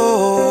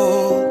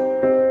soul,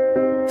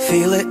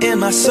 feel it in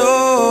my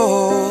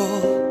soul.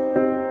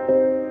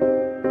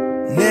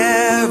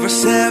 Never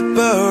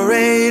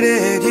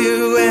separated,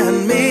 you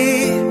and me.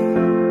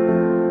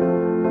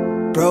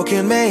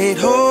 Broken made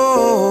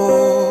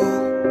whole,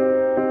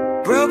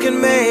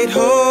 broken made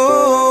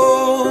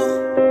whole.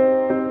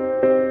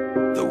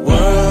 The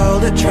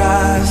world that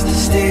tries to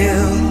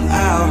steal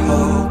our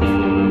hope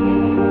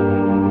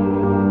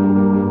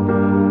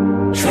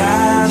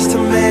tries to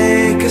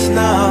make us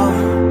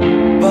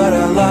numb, but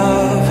our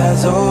love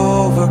has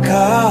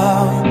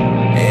overcome.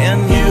 And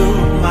you,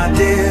 my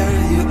dear,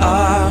 you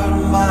are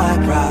my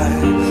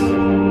prize.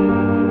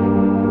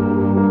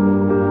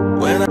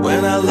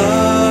 When I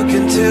look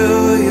into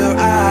your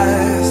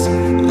eyes,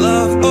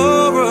 love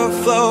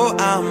overflow,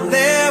 I'm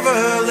never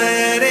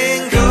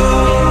letting go.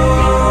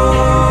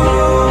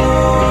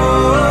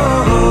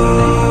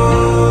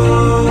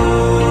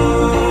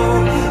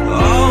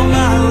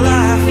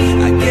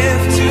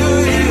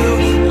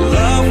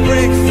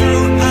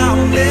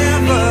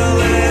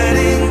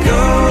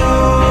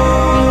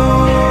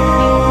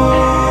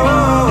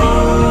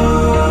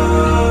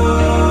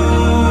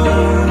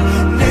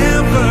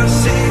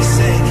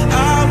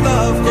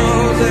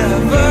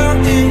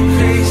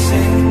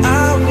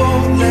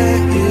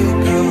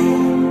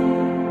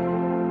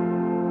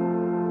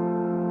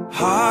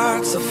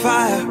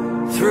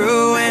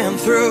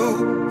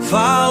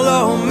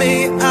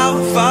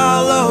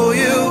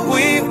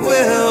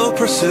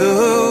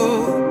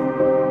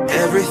 pursue,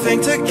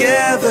 everything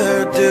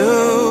together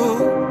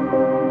do.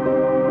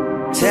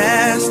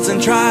 Tests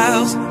and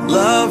trials,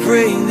 love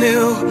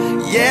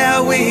renew.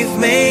 Yeah, we've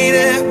made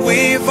it,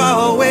 we've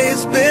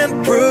always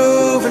been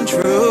proven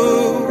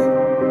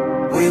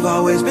true. We've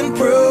always been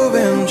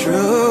proven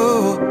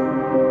true.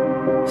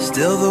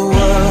 Still the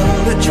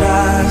world that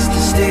tries to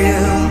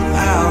steal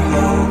our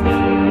hope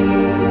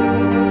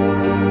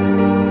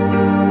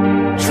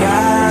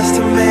tries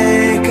to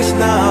make us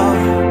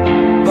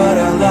numb, but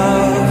our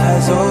love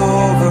has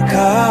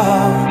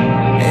overcome.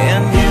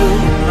 And you,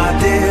 my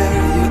dear,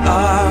 you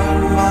are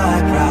my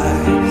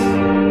prize.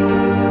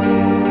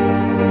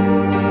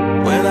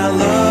 When I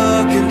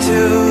look into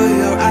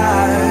your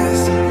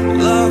eyes,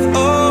 love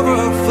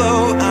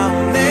overflow, I'm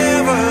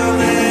never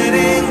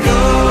letting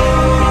go.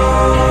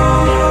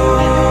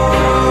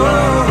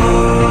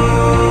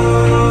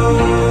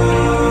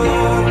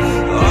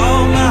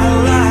 All my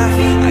life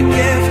I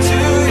give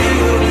to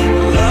you,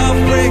 love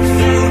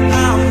breakthrough,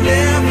 I'm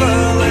never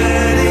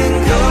letting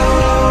go.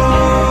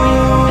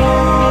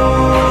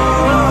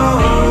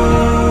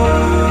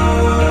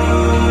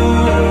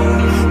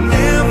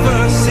 Never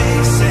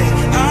ceasing,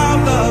 our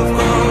love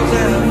grows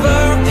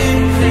ever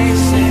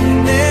increasing,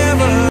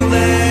 never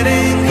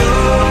letting go.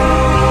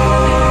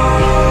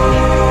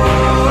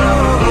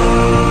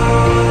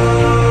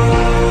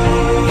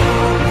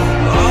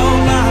 All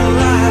my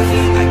life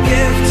I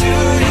give to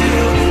you,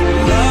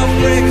 love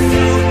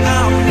breakthrough,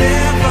 I'm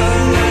never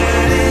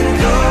letting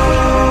go.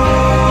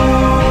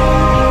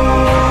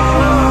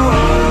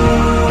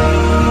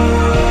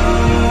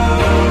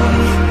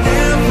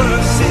 Never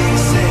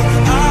ceasing,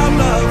 our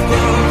love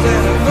grows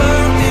ever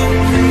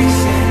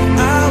increasing,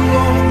 I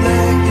won't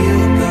let you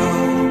go.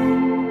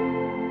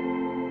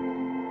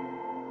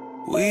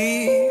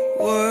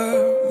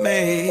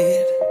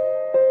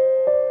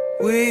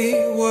 We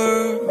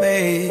were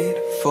made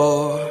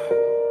for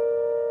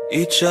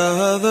each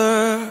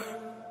other.